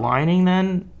silver lining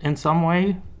then in some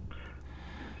way?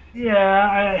 Yeah,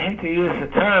 I hate to use the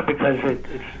term because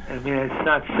it's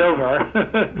not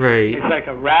silver. Right. It's like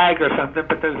a rag or something,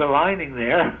 but there's a lining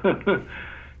there.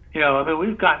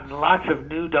 We've gotten lots of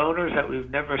new donors that we've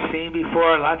never seen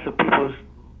before. Lots of people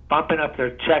bumping up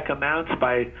their check amounts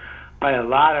by a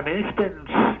lot. I mean, it's been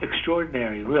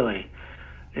extraordinary, really.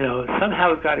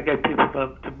 Somehow we've got to get people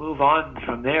to move on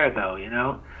from there, though.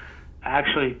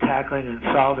 Actually tackling and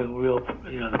solving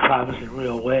the problems in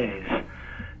real ways.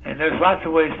 And there's lots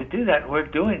of ways to do that, and we're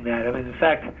doing that. I mean, in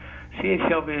fact,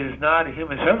 CHLB is not a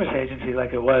human service agency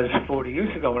like it was 40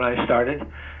 years ago when I started.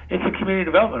 It's a community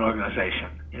development organization,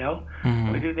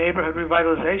 We do neighborhood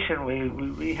revitalization. We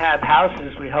rehab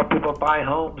houses. We help people buy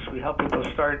homes. We help people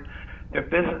start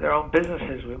their own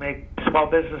businesses. We make small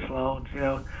business loans,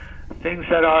 things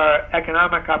that are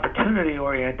economic opportunity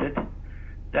oriented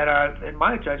that are, in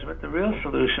my judgment, the real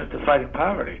solution to fighting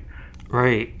poverty.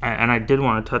 Right, and I did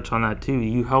want to touch on that too.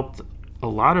 You helped a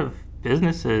lot of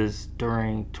businesses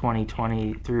during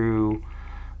 2020 through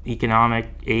economic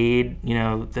aid,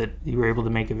 that you were able to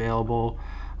make available.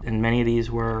 And many of these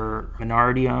were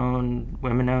minority-owned,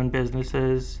 women-owned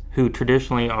businesses who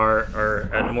traditionally are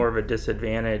at more of a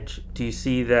disadvantage. Do you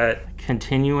see that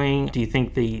continuing? Do you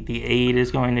think the aid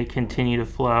is going to continue to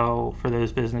flow for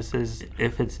those businesses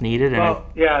if it's needed? It's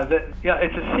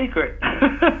a secret.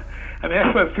 I mean,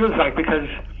 that's what it feels like, because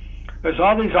there's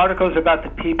all these articles about the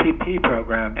PPP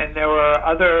program, and there were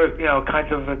other,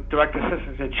 kinds of direct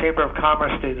assistance. The Chamber of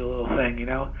Commerce did a little thing,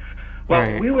 Well,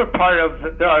 right. We were part of.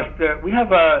 We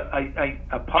have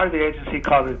a part of the agency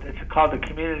called the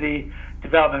Community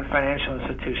Development Financial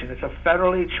Institution. It's a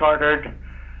federally chartered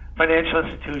financial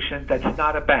institution that's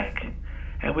not a bank,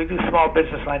 and we do small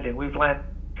business lending. We've lent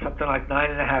something like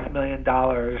 $9.5 million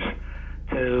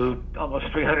to almost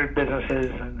 300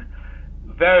 businesses, and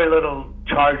very little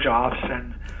charge-offs,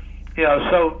 and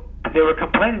so they were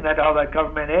complaining that all that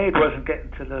government aid wasn't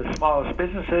getting to the smallest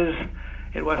businesses,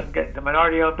 it wasn't getting to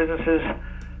minority-owned businesses.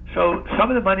 So some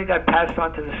of the money got passed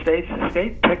on to the states. The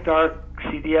state picked our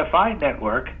CDFI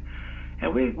network,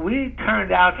 and we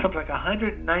turned out something like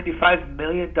 $195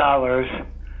 million,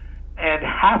 and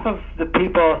half of the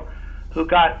people who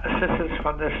got assistance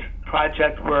from this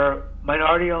project were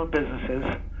minority-owned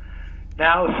businesses.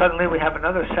 Now, suddenly, we have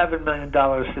another $7 million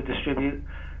to distribute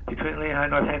between Lehigh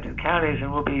and Northampton counties,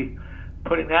 and we'll be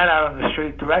putting that out on the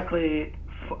street directly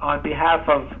on behalf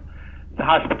of the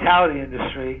hospitality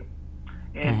industry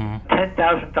in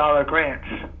 $10,000 grants.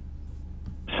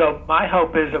 So my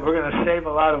hope is that we're going to save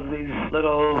a lot of these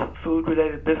little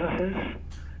food-related businesses,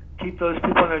 keep those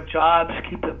people in their jobs,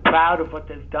 keep them proud of what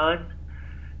they've done,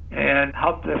 and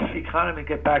help this economy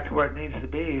get back to where it needs to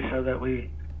be so that we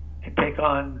can take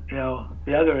on,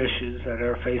 the other issues that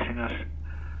are facing us.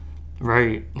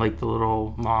 Right, like the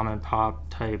little mom and pop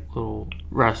type little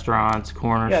restaurants,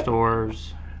 corner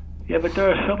stores. Yeah, but there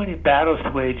are so many battles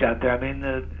to wage out there. I mean,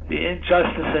 the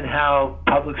injustice in how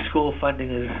public school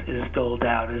funding is doled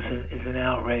out is an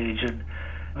outrage, and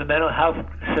the mental health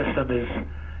system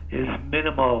is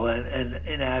minimal and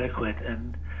inadequate,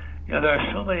 and there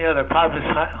are so many other problems.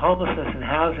 Homelessness and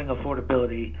housing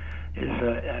affordability is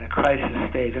at a crisis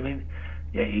stage. I mean,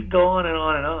 you go on and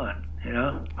on and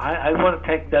on. I want to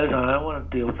take those on. I don't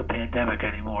want to deal with the pandemic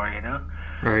anymore.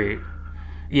 Right.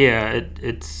 Yeah,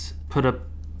 it's put up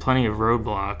plenty of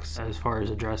roadblocks as far as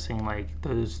addressing like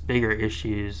those bigger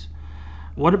issues.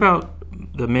 What about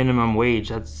the minimum wage?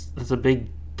 That's a big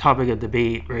topic of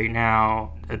debate right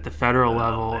now at the federal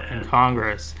level in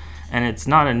Congress, and it's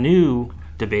not a new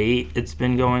debate. It's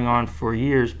been going on for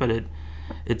years, but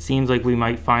it seems like we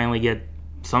might finally get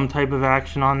some type of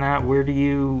action on that. Where do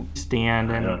you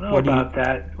stand? And I don't know about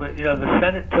that. The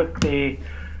Senate took the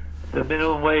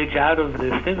minimum wage out of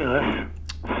the stimulus,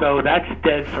 so that's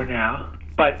dead for now.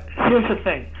 But here's the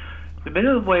thing. The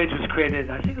minimum wage was created,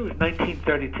 I think it was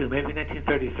 1932, maybe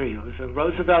 1933. It was a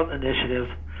Roosevelt initiative,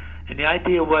 and the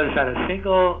idea was that a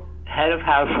single head of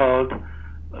household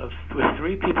with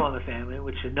 3 people in the family,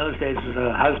 which in those days was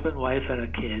a husband, wife, and a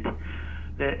kid,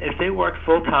 that if they worked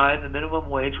full-time, the minimum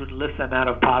wage would lift them out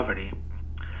of poverty.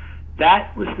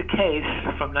 That was the case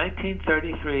from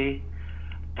 1933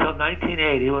 till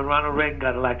 1980, when Ronald Reagan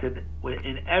got elected.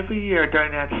 In every year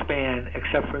during that span,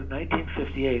 except for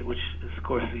 1958, which is, of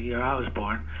course, the year I was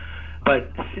born,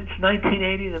 But since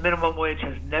 1980, the minimum wage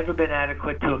has never been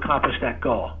adequate to accomplish that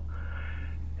goal.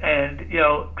 And,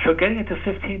 so getting it to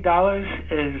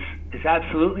 $15 is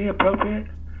absolutely appropriate.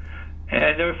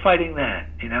 And they're fighting that,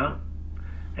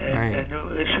 Right. And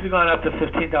it should have gone up to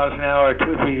 $15 an hour 2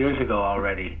 or 3 years ago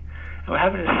already. And we're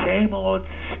having the same old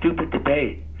stupid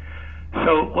debate.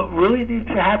 So what really needs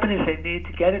to happen is they need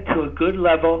to get it to a good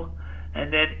level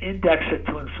and then index it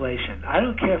to inflation. I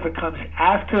don't care if it comes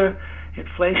after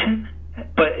inflation,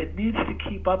 but it needs to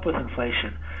keep up with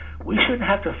inflation. We shouldn't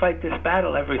have to fight this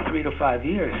battle every 3 to 5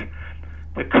 years.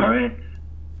 The current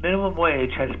minimum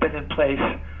wage has been in place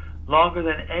longer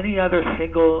than any other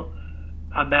single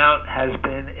amount has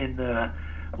been in the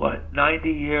 90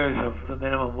 years of the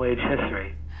minimum wage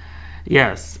history.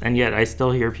 Yes, and yet I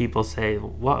still hear people say,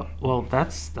 well,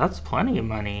 that's plenty of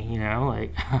money,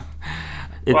 like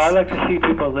it's Well, I like to see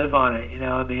people live on it.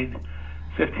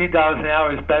 $15 an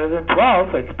hour is better than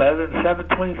 12. It's better than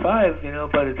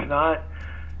 7.25. But it's not.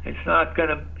 It's not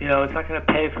gonna. It's not gonna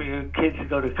pay for your kids to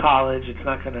go to college. It's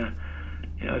not gonna.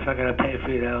 It's not gonna pay for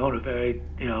you to own a very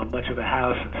much of a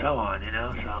house and so on.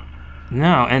 So.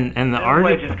 No, and the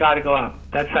wage has got to go up.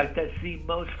 That's the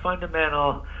most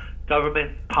fundamental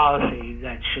government policy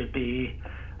that should be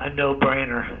a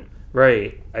no-brainer.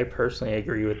 Right. I personally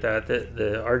agree with that.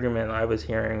 The argument I was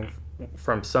hearing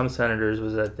from some senators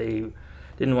was that they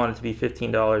didn't want it to be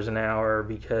 $15 an hour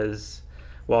because,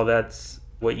 while that's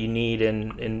what you need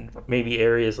in maybe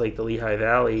areas like the Lehigh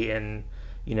Valley and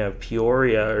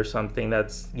Peoria or something,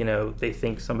 that's they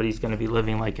think somebody's going to be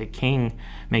living like a king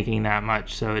making that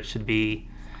much, so it should be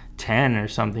 10 or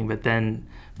something. But then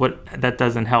that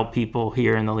doesn't help people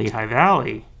here in the Lehigh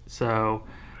Valley. So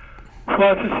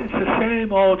well, it's the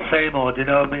same old. Whose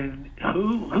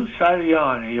side are you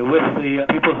on? Are you with the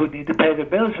people who need to pay their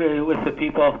bills, or are you with the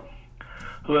people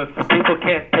who, if the people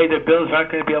can't pay their bills,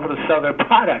 aren't going to be able to sell their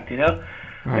product? Right. And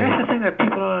that's the thing that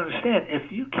people don't understand.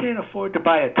 If you can't afford to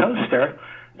buy a toaster,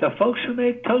 the folks who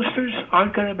make toasters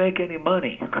aren't going to make any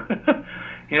money.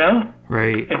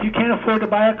 Right. If you can't afford to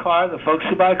buy a car, the folks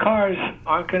who buy cars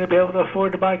aren't going to be able to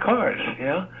afford to buy cars.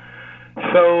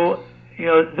 So,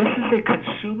 this is a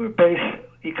consumer-based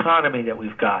economy that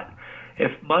we've got.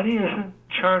 If money isn't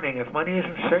churning, if money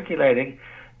isn't circulating,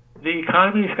 the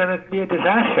economy is going to be a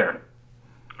disaster.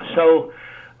 So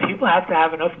people have to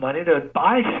have enough money to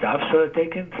buy stuff so that they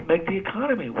can make the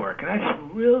economy work. And that's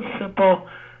real simple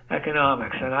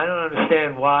economics. And I don't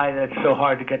understand why that's so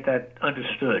hard to get that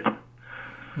understood.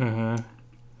 Mm-hmm.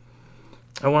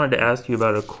 I wanted to ask you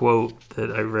about a quote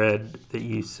that I read that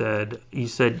you said. You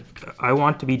said, "I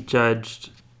want to be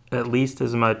judged at least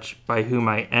as much by who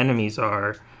my enemies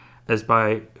are as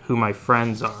by who my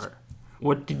friends are."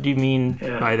 What did you mean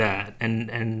by that?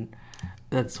 And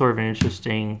that's sort of an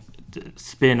interesting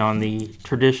spin on the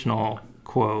traditional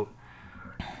quote.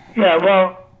 Yeah,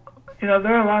 well,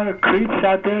 there are a lot of creeps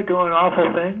out there doing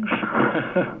awful things.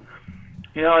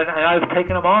 And I've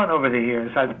taken them on over the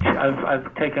years. I've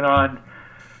taken on,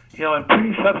 in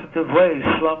pretty substantive ways,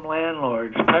 slum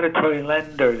landlords, predatory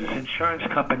lenders, insurance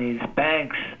companies,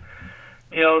 banks.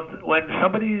 When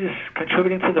somebody is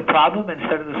contributing to the problem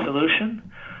instead of the solution,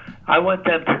 I want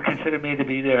them to consider me to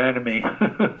be their enemy.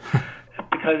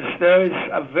 Because there is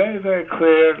a very, very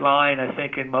clear line, I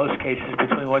think, in most cases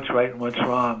between what's right and what's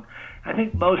wrong. I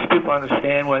think most people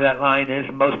understand where that line is,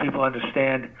 and most people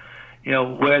understand,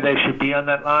 where they should be on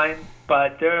that line.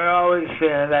 But there are always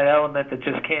that element that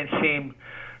just can't seem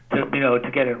to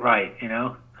get it right,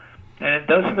 And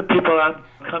those are the people I'm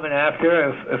coming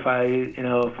after if I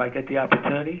get the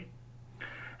opportunity.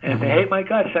 And if they hate my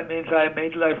guts, that means I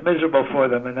made life miserable for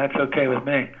them, and that's okay with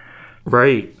me.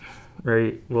 Right.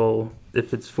 Well,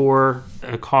 if it's for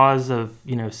a cause of,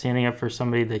 standing up for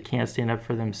somebody that can't stand up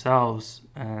for themselves,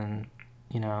 and,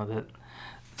 that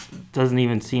doesn't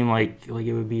even seem like it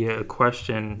would be a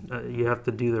question. You have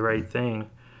to do the right thing.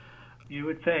 You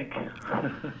would think.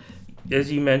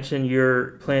 As you mentioned,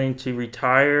 you're planning to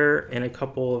retire in a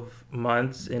couple of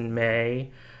months in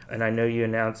May, and I know you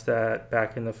announced that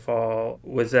back in the fall.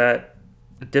 Was that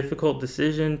a difficult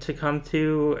decision to come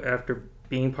to after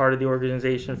being part of the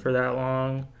organization for that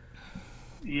long?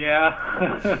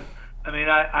 Yeah.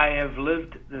 I have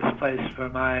lived this place for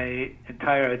my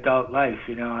entire adult life.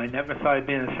 I never thought I'd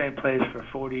be in the same place for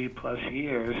 40 plus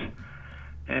years,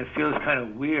 and it feels kind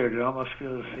of weird. It almost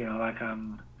feels, like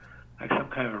I'm like some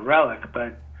kind of a relic.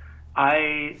 But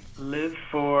I live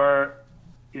for,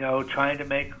 trying to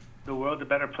make the world a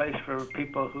better place for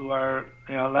people who are,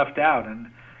 left out. And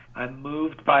I'm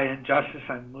moved by injustice.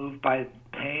 I'm moved by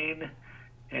pain.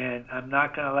 And I'm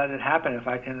not going to let it happen if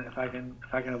I can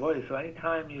avoid it. So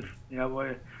anytime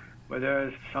we're where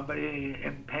there's somebody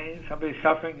in pain, somebody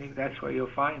suffering, that's where you'll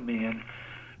find me. And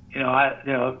I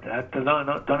don't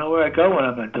know where I go when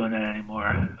I'm not doing that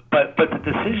anymore. But the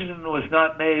decision was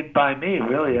not made by me,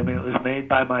 really. I mean, it was made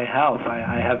by my health.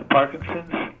 I have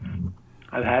Parkinson's.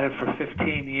 I've had it for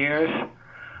 15 years.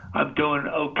 I'm doing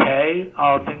okay,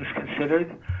 all things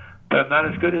considered, but I'm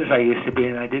not as good as I used to be,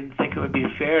 and I didn't think it would be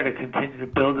fair to continue to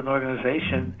build an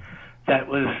organization that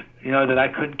was, that I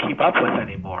couldn't keep up with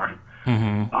anymore.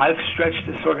 Mm-hmm. I've stretched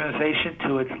this organization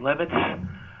to its limits.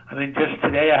 I mean, just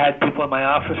today I had people in my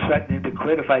office threatening to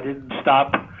quit if I didn't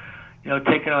stop,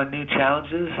 taking on new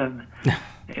challenges, and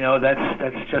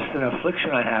that's just an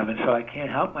affliction I have, and so I can't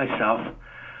help myself.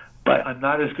 But I'm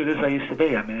not as good as I used to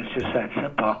be. I mean, it's just that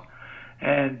simple.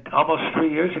 And almost 3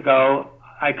 years ago,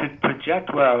 I could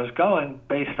project where I was going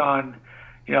based on,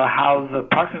 how the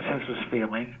Parkinson's was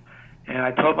feeling. And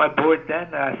I told my board then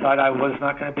that I thought I was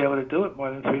not going to be able to do it more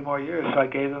than 3 more years. So I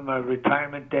gave them a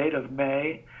retirement date of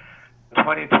May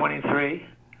 2023.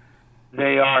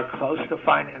 They are close to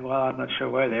finding, well, I'm not sure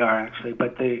where they are actually,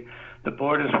 but the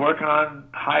board is working on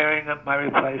hiring my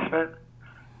replacement.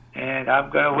 And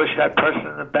I'm going to wish that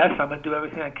person the best. I'm going to do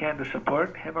everything I can to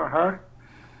support him or her.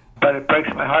 But it breaks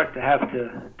my heart to have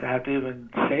to even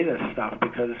say this stuff,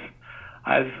 because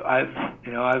I've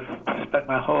spent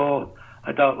my whole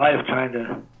adult life trying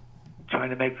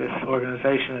to make this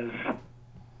organization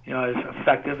as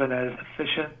effective and as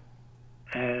efficient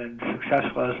and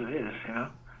successful as it is.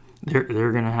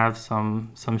 They're going to have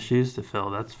some shoes to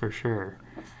fill, that's for sure.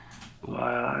 Well,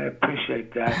 I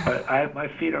appreciate that, but my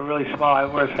feet are really small. I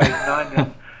wear size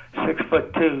 9 and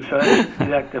 6'2", so that shouldn't be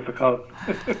that difficult.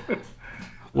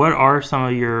 What are some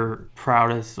of your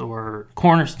proudest or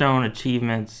cornerstone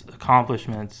achievements,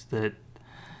 accomplishments that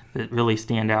really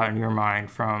stand out in your mind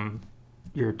from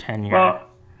your tenure? Well,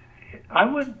 I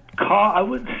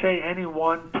wouldn't say any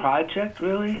one project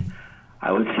really.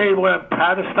 I would say what I'm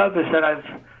proudest of is that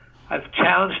I've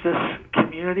challenged this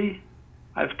community.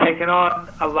 I've taken on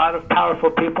a lot of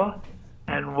powerful people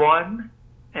and won,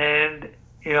 and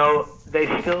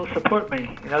they still support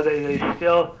me. They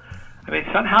still. I mean,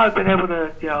 somehow I've been able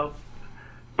to,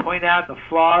 point out the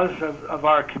flaws of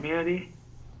our community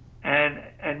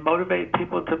and motivate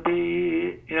people to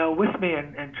be, with me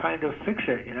and trying to fix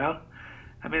it,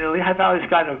 I mean, the Lehigh Valley's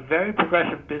got a very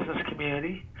progressive business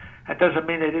community. That doesn't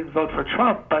mean they didn't vote for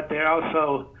Trump, but they're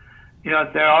also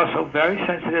very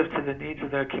sensitive to the needs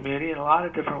of their community in a lot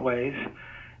of different ways.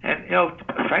 And,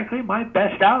 frankly, my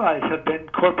best allies have been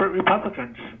corporate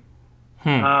Republicans.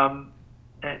 And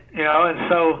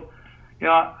so,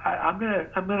 I'm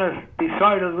gonna be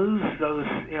sorry to lose those,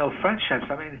 friendships.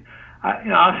 I mean,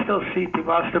 I'll still see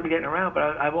people, I'll still be getting around, but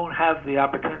I won't have the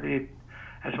opportunity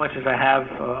as much as I have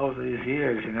over these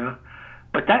years,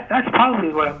 But that's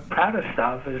probably what I'm proudest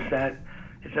of is that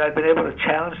I've been able to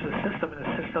challenge the system, and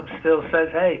the system still says,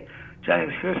 "Hey,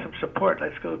 James, here's some support.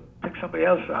 Let's go pick somebody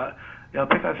else.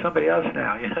 Pick on somebody else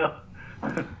now."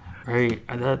 Right.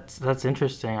 That's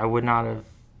interesting. I would not have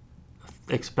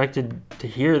expected to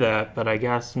hear that, but I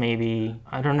guess maybe,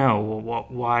 I don't know,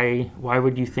 why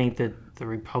would you think that the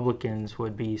Republicans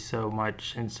would be so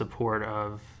much in support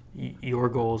of your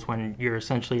goals when you're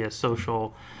essentially a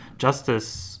social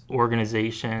justice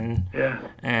organization,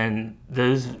 and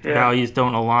those values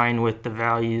don't align with the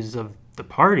values of the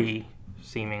party,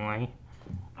 seemingly?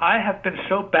 I have been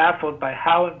so baffled by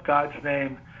how, in God's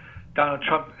name, Donald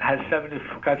Trump got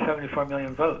 74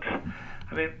 million votes.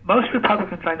 I mean, most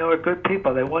Republicans I know are good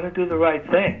people. They want to do the right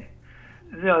thing.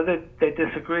 They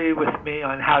disagree with me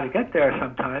on how to get there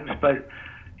sometimes, but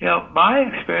my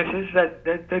experience is that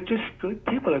they're just good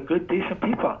people. They're good, decent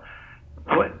people.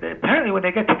 Apparently, when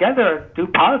they get together and do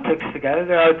politics together,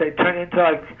 they turn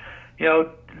into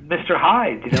Mr.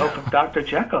 Hyde, from Dr.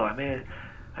 Jekyll. I mean,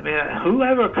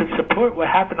 whoever could support what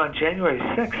happened on January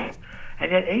 6th,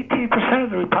 and yet 18% of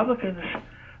the Republicans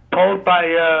polled by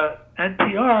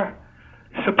NPR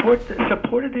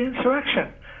supported the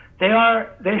insurrection.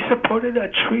 They supported a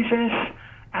treasonous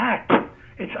act.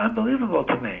 It's unbelievable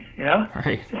to me,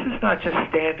 Right. This is not just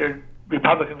standard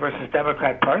Republican versus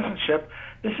Democrat partisanship.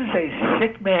 This is a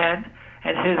sick man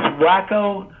and his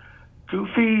wacko,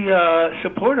 goofy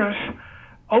supporters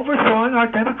overthrowing our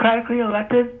democratically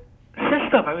elected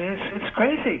system. I mean, it's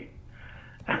crazy.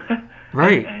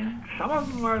 Right. And some of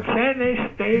them are saying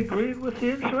they agreed with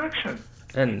the insurrection.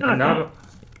 And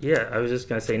I was just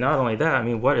going to say, not only that, I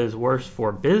mean, what is worse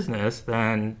for business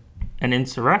than an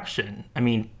insurrection? I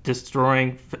mean,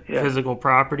 destroying physical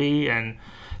property and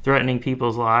threatening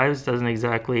people's lives doesn't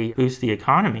exactly boost the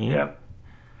economy. Yeah.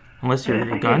 Unless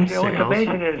you're gun sales. What's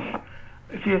amazing is,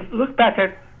 if you look back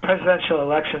at presidential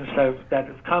elections that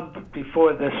have come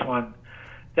before this one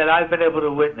that I've been able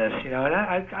to witness, and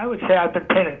I would say I've been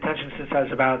paying attention since I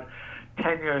was about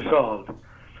 10 years old.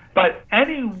 But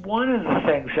any one of the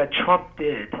things that Trump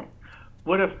did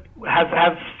would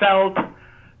have felled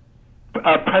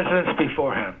presidents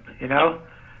before him,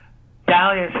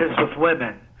 dalliances with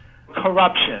women,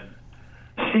 corruption,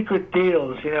 secret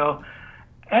deals,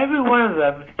 every one of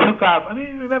them took off. I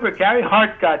mean, remember, Gary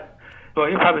Hart well,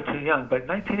 you're probably too young, but in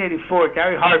 1984,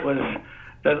 Gary Hart was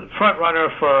the front runner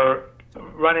for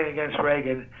running against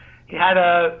Reagan. He had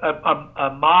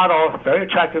a model, very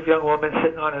attractive young woman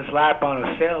sitting on his lap on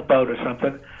a sailboat or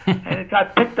something, and it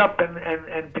got picked up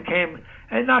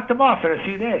and knocked him off in a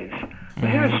few days. But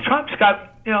here's Trump's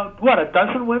got, a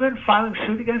dozen women filing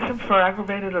suit against him for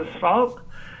aggravated assault,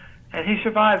 and he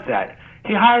survived that.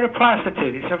 He hired a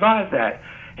prostitute. He survived that.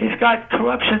 He's got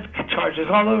corruption charges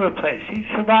all over the place. He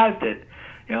survived it.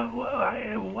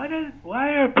 Why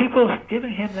are people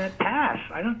giving him that pass?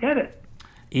 I don't get it.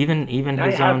 Even now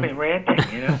his you have own. me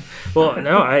ranting, Well,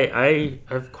 no, I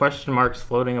have question marks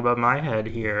floating above my head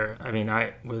here. I mean,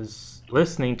 I was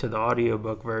listening to the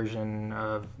audiobook version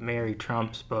of Mary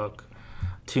Trump's book,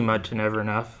 Too Much and Never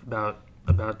Enough,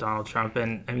 about Donald Trump,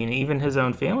 and I mean, even his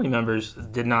own family members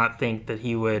did not think that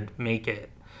he would make it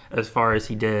as far as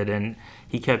he did, and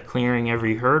he kept clearing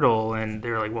every hurdle, and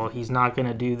they're like, well, he's not going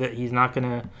to do that. He's not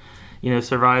going to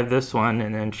survive this one.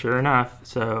 And then sure enough,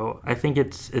 so I think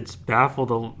it's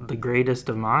baffled the greatest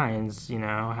of minds,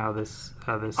 how this.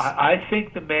 I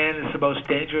think the man is the most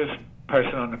dangerous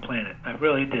person on the planet. I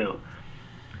really do.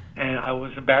 And I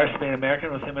was embarrassed to be an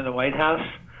American with him in the White House.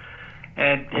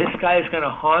 And this guy is going to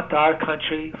haunt our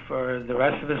country for the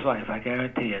rest of his life, I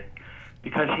guarantee it.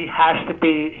 Because he has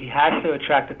to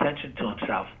attract attention to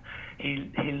himself.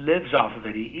 He lives off of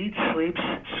it. He eats, sleeps,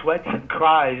 sweats, and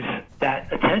cries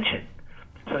that attention.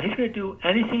 So he's going to do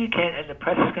anything he can, and the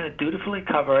press is going to dutifully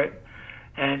cover it,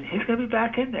 and he's going to be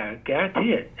back in there. I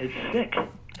guarantee it. It's sick.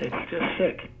 It's just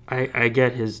sick. I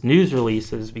get his news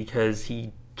releases because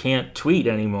he can't tweet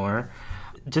anymore.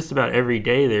 Just about every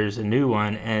day there's a new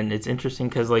one, and it's interesting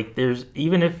because there's,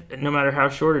 even if no matter how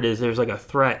short it is, there's a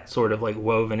threat sort of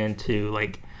woven into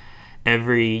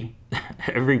every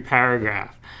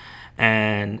paragraph,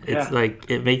 and it's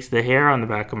it makes the hair on the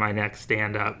back of my neck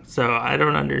stand up. So I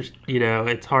don't understand.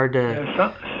 It's hard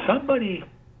to. Somebody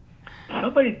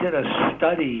did a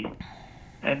study,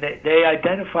 and they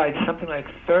identified something like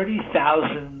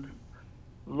 30,000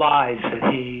 lies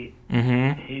that he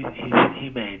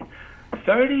made.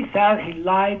 30,000. He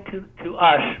lied to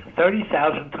us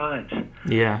 30,000 times.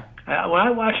 Yeah. When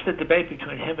I watched the debate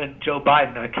between him and Joe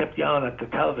Biden, I kept yelling at the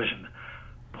television,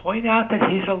 point out that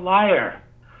he's a liar.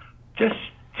 Just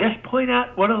point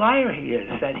out what a liar he is,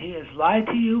 that he has lied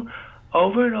to you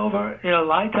over and over,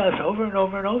 lied to us over and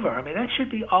over and over. I mean, that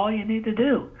should be all you need to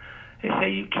do. They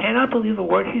say you cannot believe a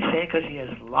word he's saying because he has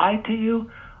lied to you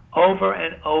over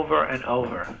and over and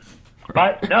over.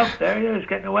 But nope, there he is,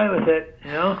 getting away with it,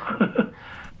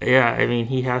 Yeah, I mean,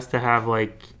 he has to have a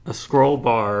scroll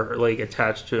bar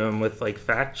attached to him with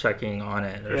fact checking on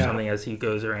it or something as he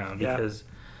goes around, because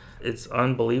it's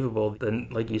unbelievable.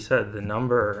 Like you said, the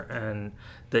number and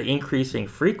the increasing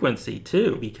frequency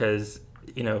too, because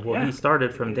he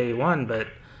started from day one, but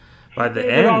by the end,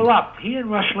 made it all up. He and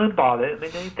Rush Limbaugh,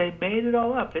 they made it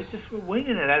all up. They just were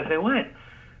winging it as they went,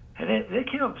 and they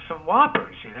came up with some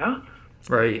whoppers,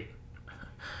 Right.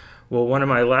 Well, one of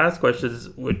my last questions,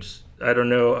 which I don't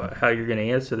know how you're going to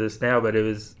answer this now, but it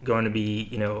was going to be,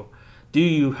 do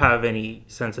you have any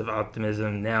sense of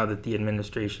optimism now that the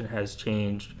administration has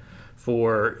changed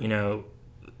for,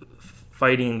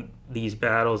 fighting these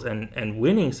battles and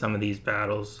winning some of these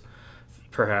battles,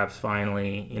 perhaps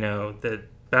finally, the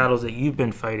battles that you've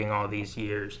been fighting all these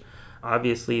years?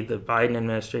 Obviously, the Biden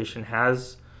administration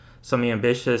has some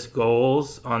ambitious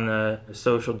goals on the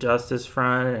social justice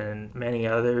front and many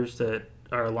others that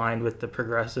are aligned with the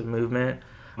progressive movement,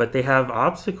 but they have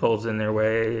obstacles in their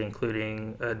way,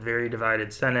 including a very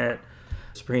divided Senate,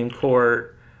 Supreme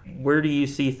Court. Where do you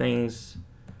see things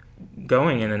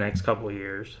going in the next couple of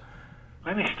years?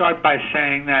 Let me start by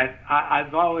saying that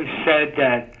I've always said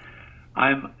that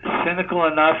I'm cynical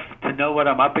enough to know what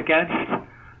I'm up against,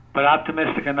 but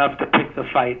optimistic enough to pick the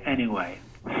fight anyway.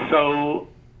 So,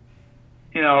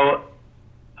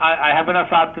 I have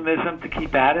enough optimism to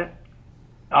keep at it,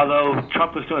 although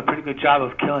Trump was doing a pretty good job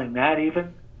of killing that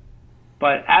even.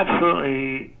 But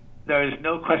absolutely, there is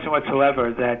no question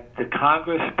whatsoever that the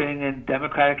Congress being in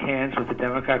Democratic hands with the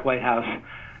Democratic White House,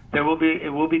 it will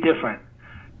be different.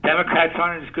 Democrats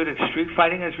aren't as good at street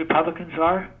fighting as Republicans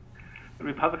are. The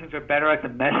Republicans are better at the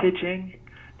messaging.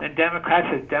 then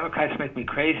Democrats make me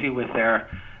crazy with their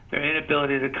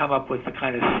inability to come up with the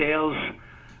kind of sales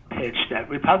pitch that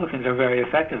Republicans are very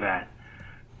effective at.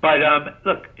 But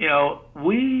look,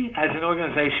 we as an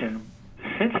organization,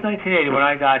 since 1980 when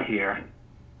I got here,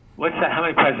 what's that? How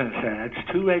many presidents are?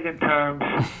 It's 2 Reagan terms,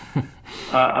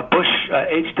 a Bush,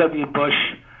 H.W. Bush,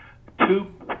 2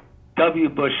 W.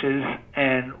 Bushes,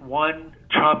 and 1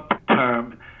 Trump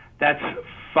term. That's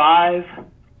 5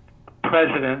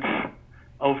 presidents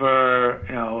over,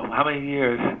 how many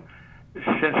years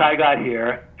since I got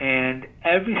here. And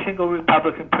every single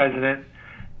Republican president,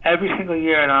 every single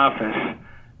year in office,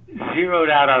 zeroed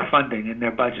out our funding in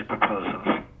their budget proposals.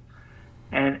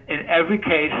 And in every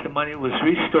case, the money was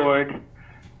restored,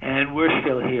 and we're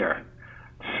still here.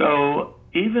 So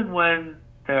even when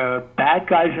there are bad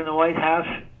guys in the White House,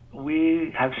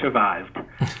 we have survived.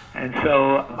 And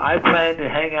so I plan to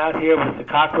hang out here with the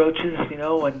cockroaches,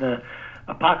 when the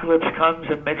apocalypse comes,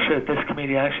 and make sure that this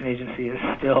Community Action Agency is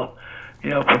still,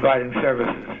 providing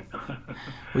services.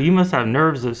 Well, you must have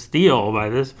nerves of steel by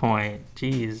this point.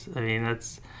 Jeez, I mean,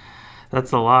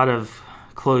 that's a lot of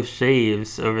close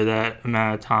shaves over that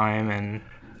amount of time, and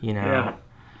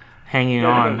hanging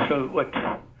on. So what?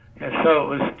 Yeah,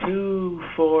 so it was 2,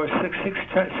 4,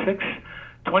 6,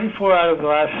 24 out of the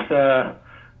last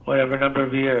whatever number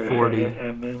of years. 40.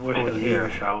 And we're still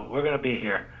here, so we're going to be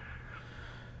here.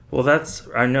 Well,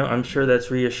 I'm sure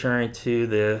that's reassuring to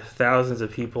the thousands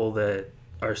of people that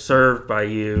are served by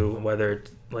you, whether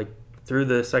it's like through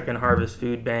the Second Harvest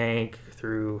Food Bank,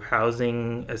 through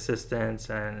housing assistance,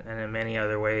 and in many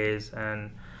other ways.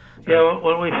 And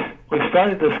when we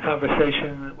started this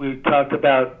conversation, we talked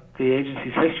about the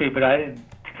agency's history, but I didn't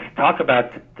talk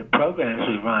about the programs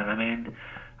we run. I mean,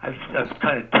 I've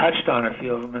kind of touched on a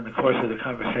few of them in the course of the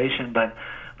conversation, but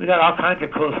we got all kinds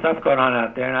of cool stuff going on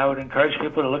out there, and I would encourage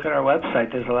people to look at our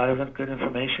website. There's a lot of good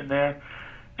information there.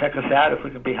 Check us out. If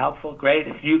we can be helpful, great.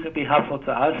 If you can be helpful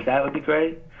to us, that would be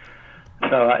great.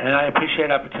 So, and I appreciate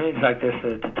opportunities like this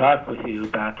to talk with you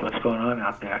about what's going on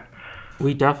out there.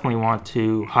 We definitely want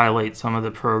to highlight some of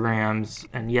the programs,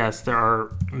 and yes, there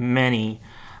are many,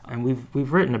 and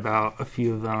we've written about a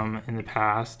few of them in the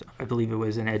past. I believe it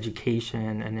was an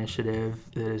education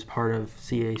initiative that is part of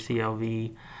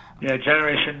CACLV. Yeah,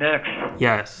 Generation Next.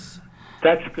 Yes.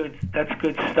 That's good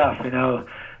stuff,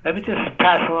 Let me just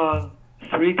pass along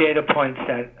 3 data points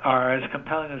that are as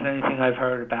compelling as anything I've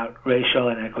heard about racial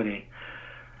inequity.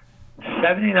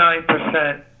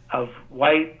 79% of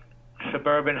white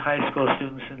suburban high school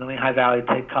students in the Lehigh Valley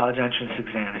take college entrance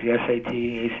exams, the SAT,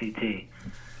 ACT.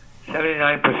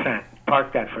 79%.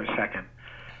 Park that for a second.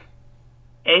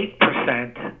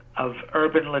 8% of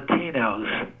urban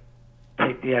Latinos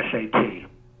take the SAT.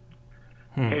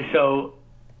 Okay, so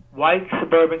white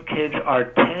suburban kids are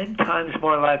 10 times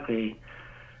more likely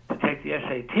to take the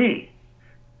SAT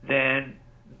than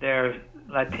their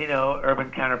Latino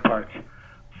urban counterparts.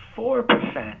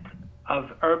 4%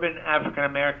 of urban African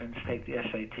Americans take the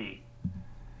SAT.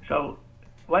 So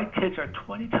white kids are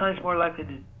 20 times more likely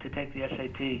to take the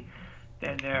SAT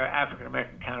than their African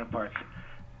American counterparts.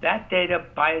 That data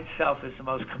by itself is the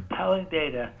most compelling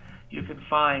data you can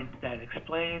find that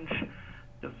explains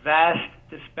the vast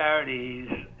disparities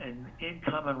in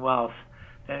income and wealth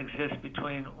that exist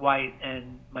between white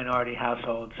and minority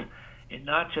households in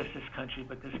not just this country,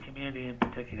 but this community in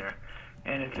particular.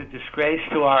 And it's a disgrace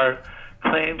to our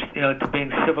claims, to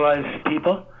being civilized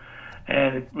people.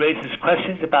 And it raises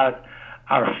questions about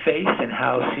our faith and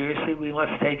how seriously we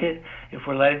must take it if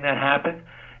we're letting that happen.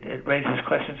 It raises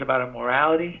questions about our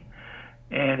morality,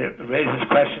 and it raises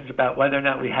questions about whether or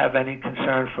not we have any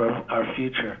concern for our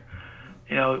future.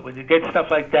 When you get stuff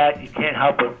like that, you can't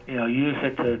help but, use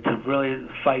it to really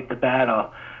fight the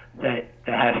battle that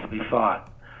has to be fought.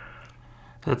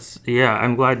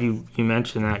 I'm glad you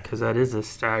mentioned that, because that is a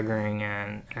staggering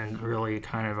and really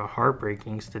kind of a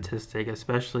heartbreaking statistic,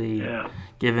 especially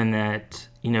given that,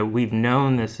 we've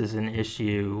known this is an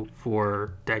issue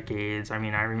for decades. I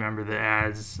mean, I remember the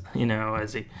ads,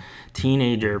 as a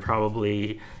teenager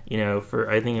probably, for,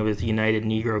 I think it was the United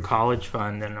Negro College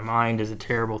Fund, and a mind is a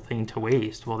terrible thing to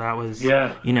waste. Well, that was,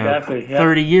 exactly.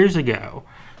 30 years ago.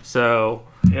 So,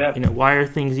 why are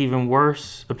things even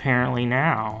worse apparently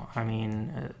now? I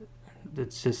mean,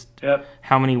 it's just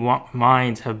how many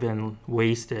minds have been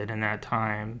wasted in that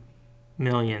time?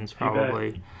 Millions,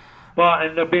 probably. Well,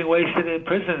 and they're being wasted in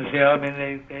prisons. I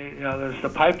mean, they there's the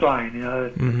pipeline.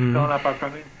 That's filling up our. I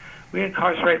mean, we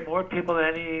incarcerate more people than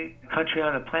any country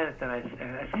on the planet. Than I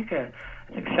think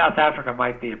South Africa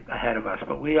might be ahead of us,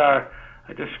 but we are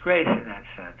a disgrace in that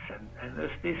sense. And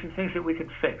these are things that we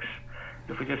can fix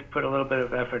if we just put a little bit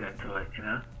of effort into it,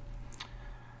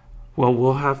 Well,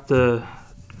 we'll have to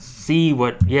see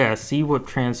what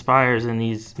transpires in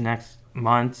these next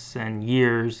months and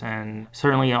years. And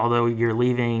certainly, although you're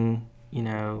leaving,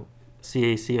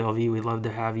 CACLV, we'd love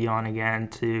to have you on again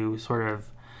to sort of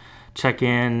check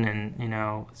in and,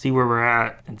 see where we're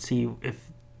at and see if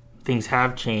things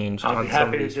have changed on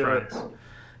some of these fronts.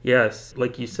 Yes,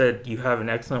 like you said, you have an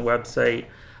excellent website.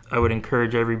 I would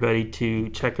encourage everybody to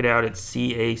check it out at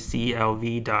caclv.org,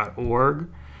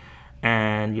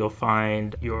 and you'll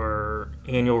find your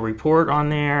annual report on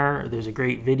there. There's a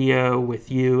great video with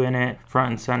you in it,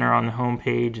 front and center on the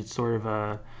homepage. It's sort of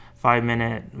a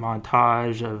 5-minute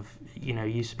montage of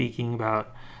you speaking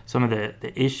about some of the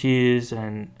issues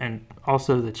and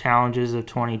also the challenges of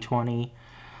 2020.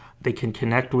 They can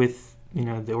connect with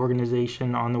the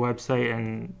organization on the website,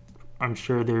 and I'm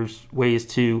sure there's ways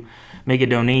to make a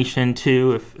donation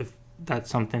too if that's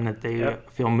something that they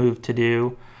feel moved to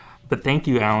do. But thank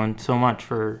you, Alan, so much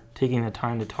for taking the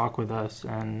time to talk with us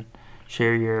and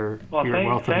share your wealth of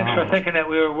knowledge. Thanks for thinking that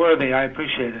we were worthy. I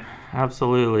appreciate it.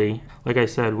 Absolutely. Like I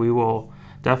said, we will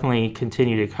definitely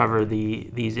continue to cover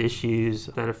these issues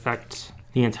that affect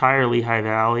the entire Lehigh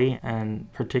Valley,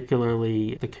 and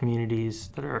particularly the communities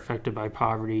that are affected by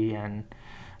poverty, and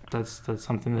that's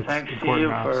something that's important to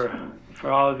us. Thanks to you for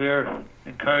all of your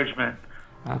encouragement.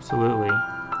 Absolutely.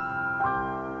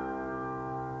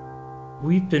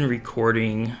 We've been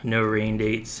recording No Rain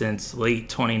Date since late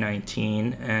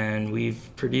 2019, and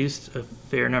we've produced a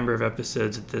fair number of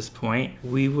episodes at this point.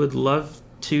 We would love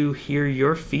to hear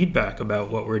your feedback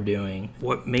about what we're doing.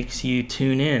 What makes you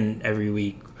tune in every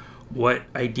week? What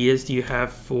ideas do you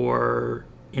have for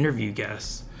interview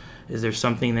guests? Is there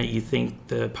something that you think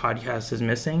the podcast is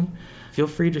missing? Feel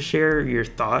free to share your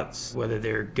thoughts, whether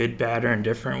they're good, bad, or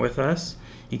indifferent, with us.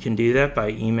 You can do that by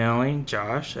emailing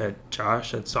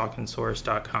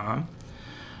josh@sauconsource.com.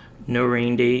 No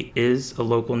Rain Date is a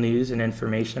local news and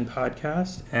information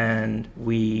podcast, and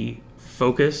we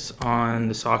focus on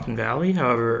the Saucon Valley.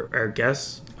 However, our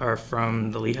guests are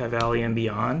from the Lehigh Valley and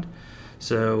beyond.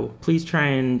 So please try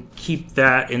and keep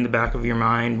that in the back of your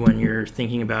mind when you're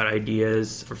thinking about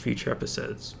ideas for future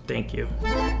episodes. Thank you.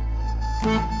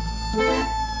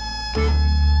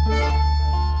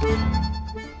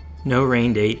 No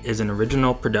Rain Date is an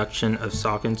original production of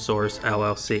Saucon Source,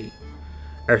 LLC.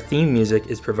 Our theme music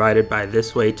is provided by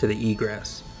This Way to the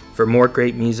Egress. For more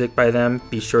great music by them,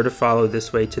 be sure to follow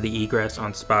This Way to the Egress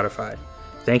on Spotify.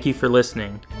 Thank you for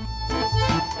listening.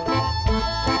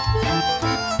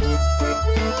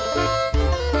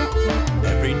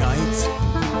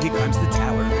 He climbs the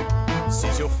tower,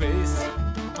 sees your face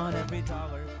on every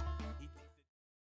dollar.